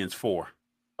audience for?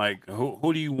 Like,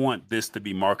 who do you want this to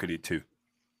be marketed to?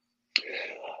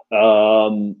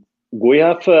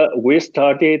 We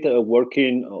started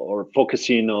working or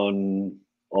focusing on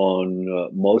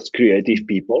most creative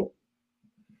people,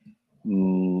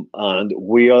 and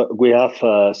we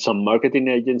have some marketing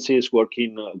agencies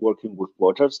working with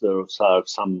Quarters. There are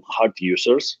some hard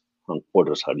users, and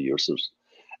Quarters hard users.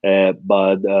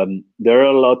 But there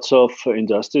are lots of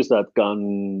industries that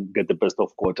can get the best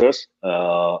of Quarters,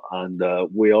 and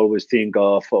we always think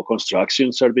of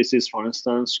construction services, for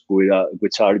instance,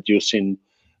 which are using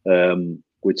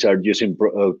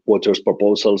Quarters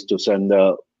proposals to send.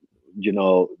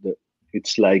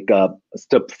 It's like a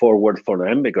step forward for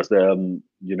them because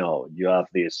you have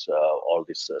this all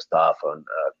this stuff on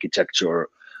architecture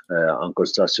and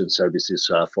construction services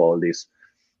have all this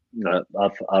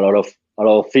have a lot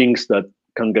of things that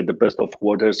can get the best of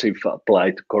Quarters if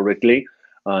applied correctly.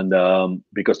 And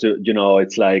because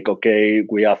it's like, okay,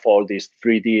 we have all this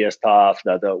 3D stuff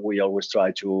that we always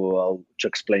try to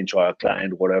explain to our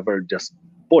client, whatever, just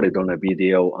put it on a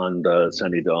video and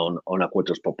send it on a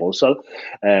Quarters proposal.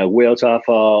 We also have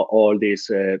all this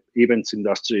events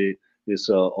industry is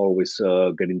always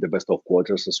getting the best of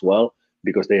Quarters as well,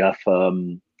 because they have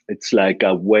it's like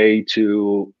a way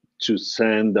to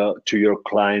send to your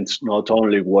clients not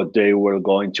only what they were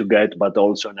going to get, but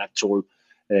also an actual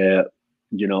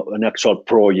an actual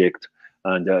project.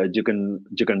 And you can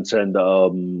send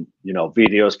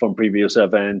videos from previous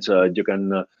events. You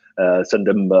can send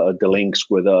them the links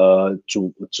with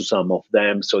to some of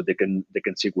them, so they can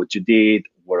see what you did,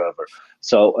 wherever.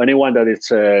 So anyone that is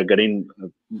getting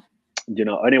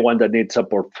anyone that needs a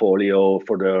portfolio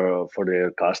for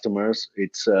their customers,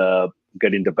 it's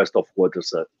getting the best of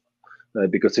Quarters.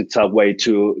 Because it's a way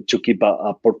to keep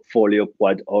a portfolio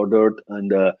quite ordered,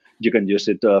 and you can use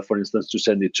it, for instance, to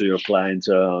send it to your clients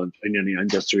in any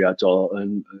industry at all,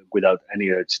 and without any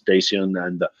hesitation.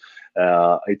 And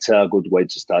it's a good way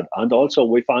to start. And also,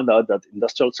 we found out that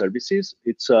industrial services,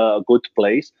 it's a good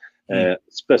place,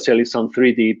 especially some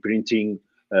 3D printing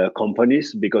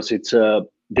companies, because it's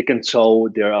they can show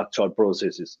their actual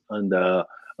processes, and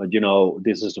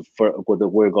this is what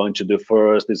we're going to do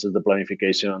first. This is the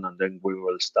planification, and then we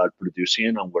will start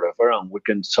producing and whatever. And we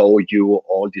can show you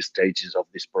all the stages of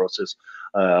this process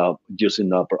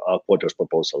using our Quarters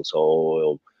proposal.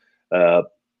 So,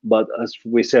 but as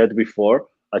we said before,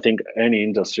 I think any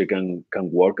industry can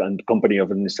work, and company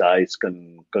of any size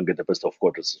can get the best of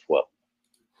Quarters as well.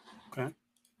 Okay.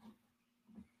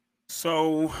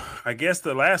 So, I guess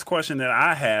the last question that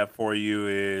I have for you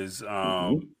is.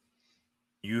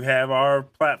 You have our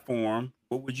platform.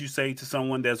 What would you say to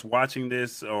someone that's watching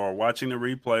this or watching the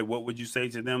replay? What would you say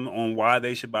to them on why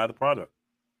they should buy the product?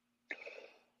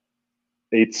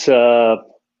 It's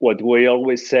what we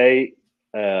always say,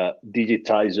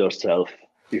 digitize yourself.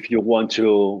 If you want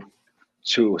to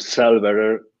sell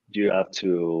better, you have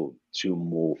to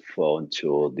move on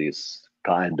to this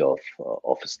kind of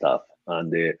stuff.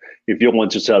 And if you want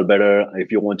to sell better,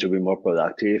 if you want to be more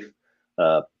productive,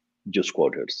 just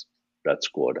Quarters. That's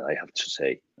what I have to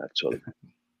say, actually.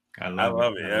 I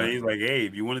love it. He's like, hey,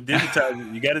 if you want to digitize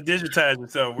it, you got to digitize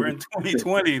yourself. We're in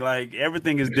 2020, like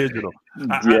everything is digital.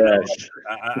 Yes.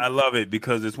 I love it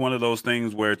because it's one of those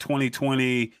things where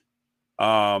 2020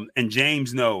 And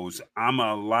James knows I'm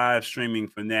a live streaming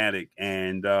fanatic,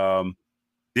 and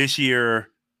this year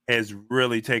has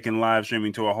really taken live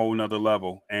streaming to a whole nother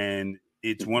level. And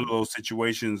it's one of those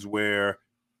situations where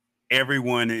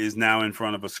everyone is now in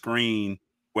front of a screen,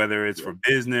 whether it's for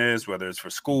business, whether it's for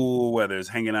school, whether it's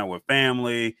hanging out with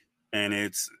family. And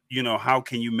it's, how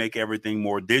can you make everything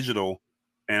more digital?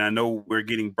 And I know we're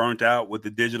getting burnt out with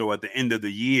the digital at the end of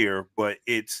the year, but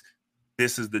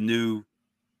this is the new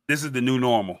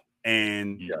normal.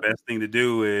 And the best thing to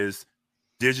do is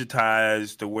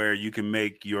digitize to where you can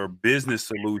make your business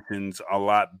solutions a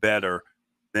lot better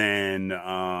than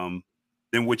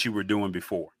what you were doing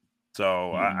before.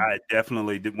 So I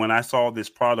definitely did. When I saw this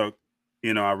product,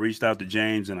 I reached out to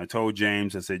James and I told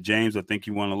James, I said, James, I think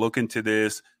you want to look into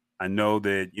this. I know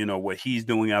that, what he's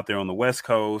doing out there on the West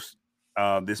Coast,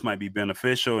 this might be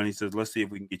beneficial. And he says, let's see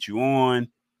if we can get you on.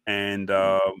 And,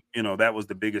 that was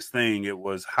the biggest thing. It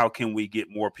was, how can we get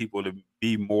more people to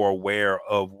be more aware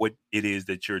of what it is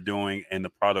that you're doing and the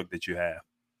product that you have?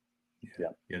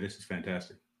 Yeah, this is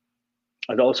fantastic.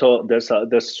 And also,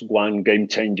 there's one game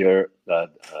changer that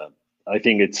I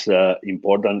think it's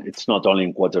important. It's not only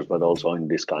in Quarters, but also in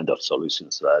this kind of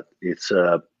solutions. That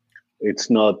it's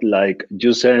not like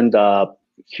you send a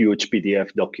huge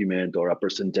PDF document or a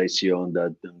presentation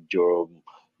that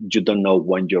you don't know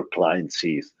when your client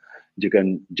sees. You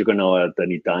can know at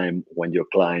any time when your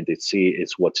client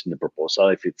is watching the proposal,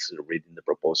 if it's reading the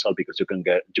proposal, because you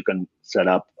can set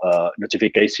up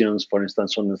notifications, for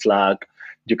instance, on Slack.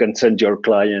 You can send your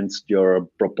clients your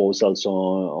proposals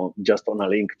on just on a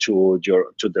link to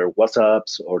their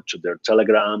WhatsApps or to their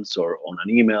Telegrams or on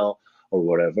an email or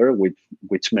whatever,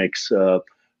 which makes you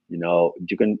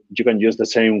can use the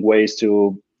same ways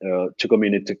to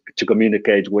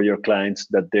communicate with your clients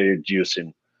that they're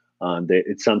using. And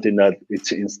it's something that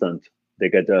it's instant. They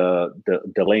get the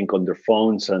link on their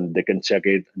phones and they can check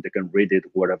it and they can read it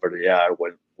wherever they are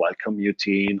while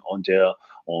commuting, on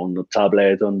the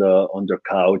tablet, on their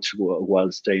couch,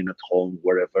 while staying at home,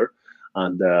 wherever.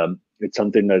 And it's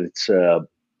something that it's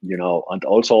and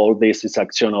also all this is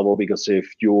actionable, because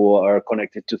if you are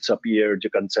connected to Zapier, you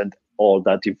can send all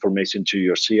that information to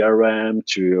your CRM,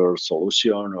 to your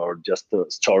solution, or just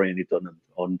storing it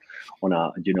on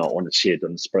a sheet,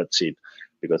 on a spreadsheet,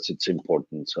 because it's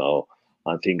important. So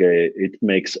I think it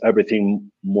makes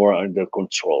everything more under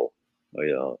control.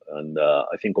 And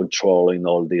I think controlling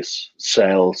all this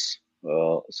sales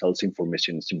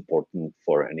information is important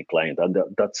for any client, and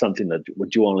that's something that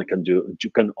what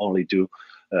you can only do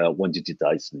when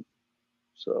digitizing.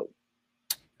 So,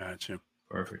 gotcha.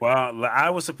 Perfect. Well, I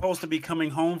was supposed to be coming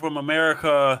home from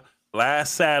America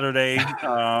last Saturday.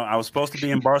 I was supposed to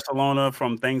be in Barcelona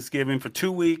from Thanksgiving for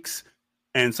 2 weeks.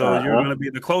 And so you're going to be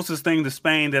the closest thing to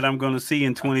Spain that I'm going to see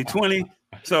in 2020.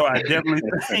 So I definitely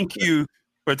thank you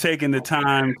for taking the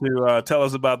time to tell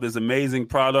us about this amazing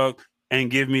product and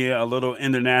give me a little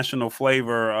international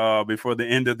flavor before the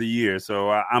end of the year. So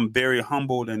I'm very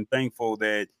humbled and thankful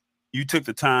that you took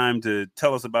the time to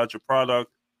tell us about your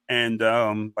product. And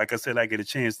like I said, I get a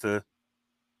chance to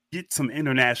get some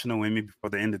international in me before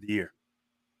the end of the year.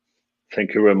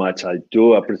 Thank you very much. I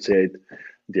do appreciate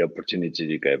the opportunity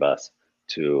you gave us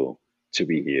to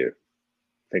be here.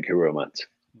 Thank you very much.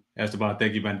 Esteban,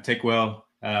 thank you, man. Take well.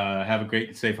 Have a great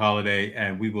and safe holiday,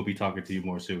 and we will be talking to you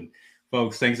more soon.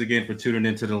 Folks, thanks again for tuning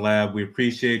into the lab. We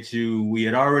appreciate you. We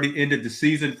had already ended the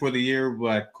season for the year,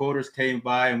 but Quarters came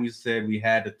by and we said we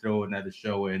had to throw another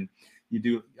show in.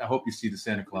 I hope you see the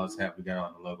Santa Claus hat we got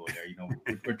on the logo there.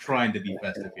 We're trying to be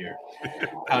festive here.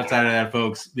 Outside of that,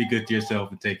 folks, be good to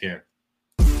yourself and take care.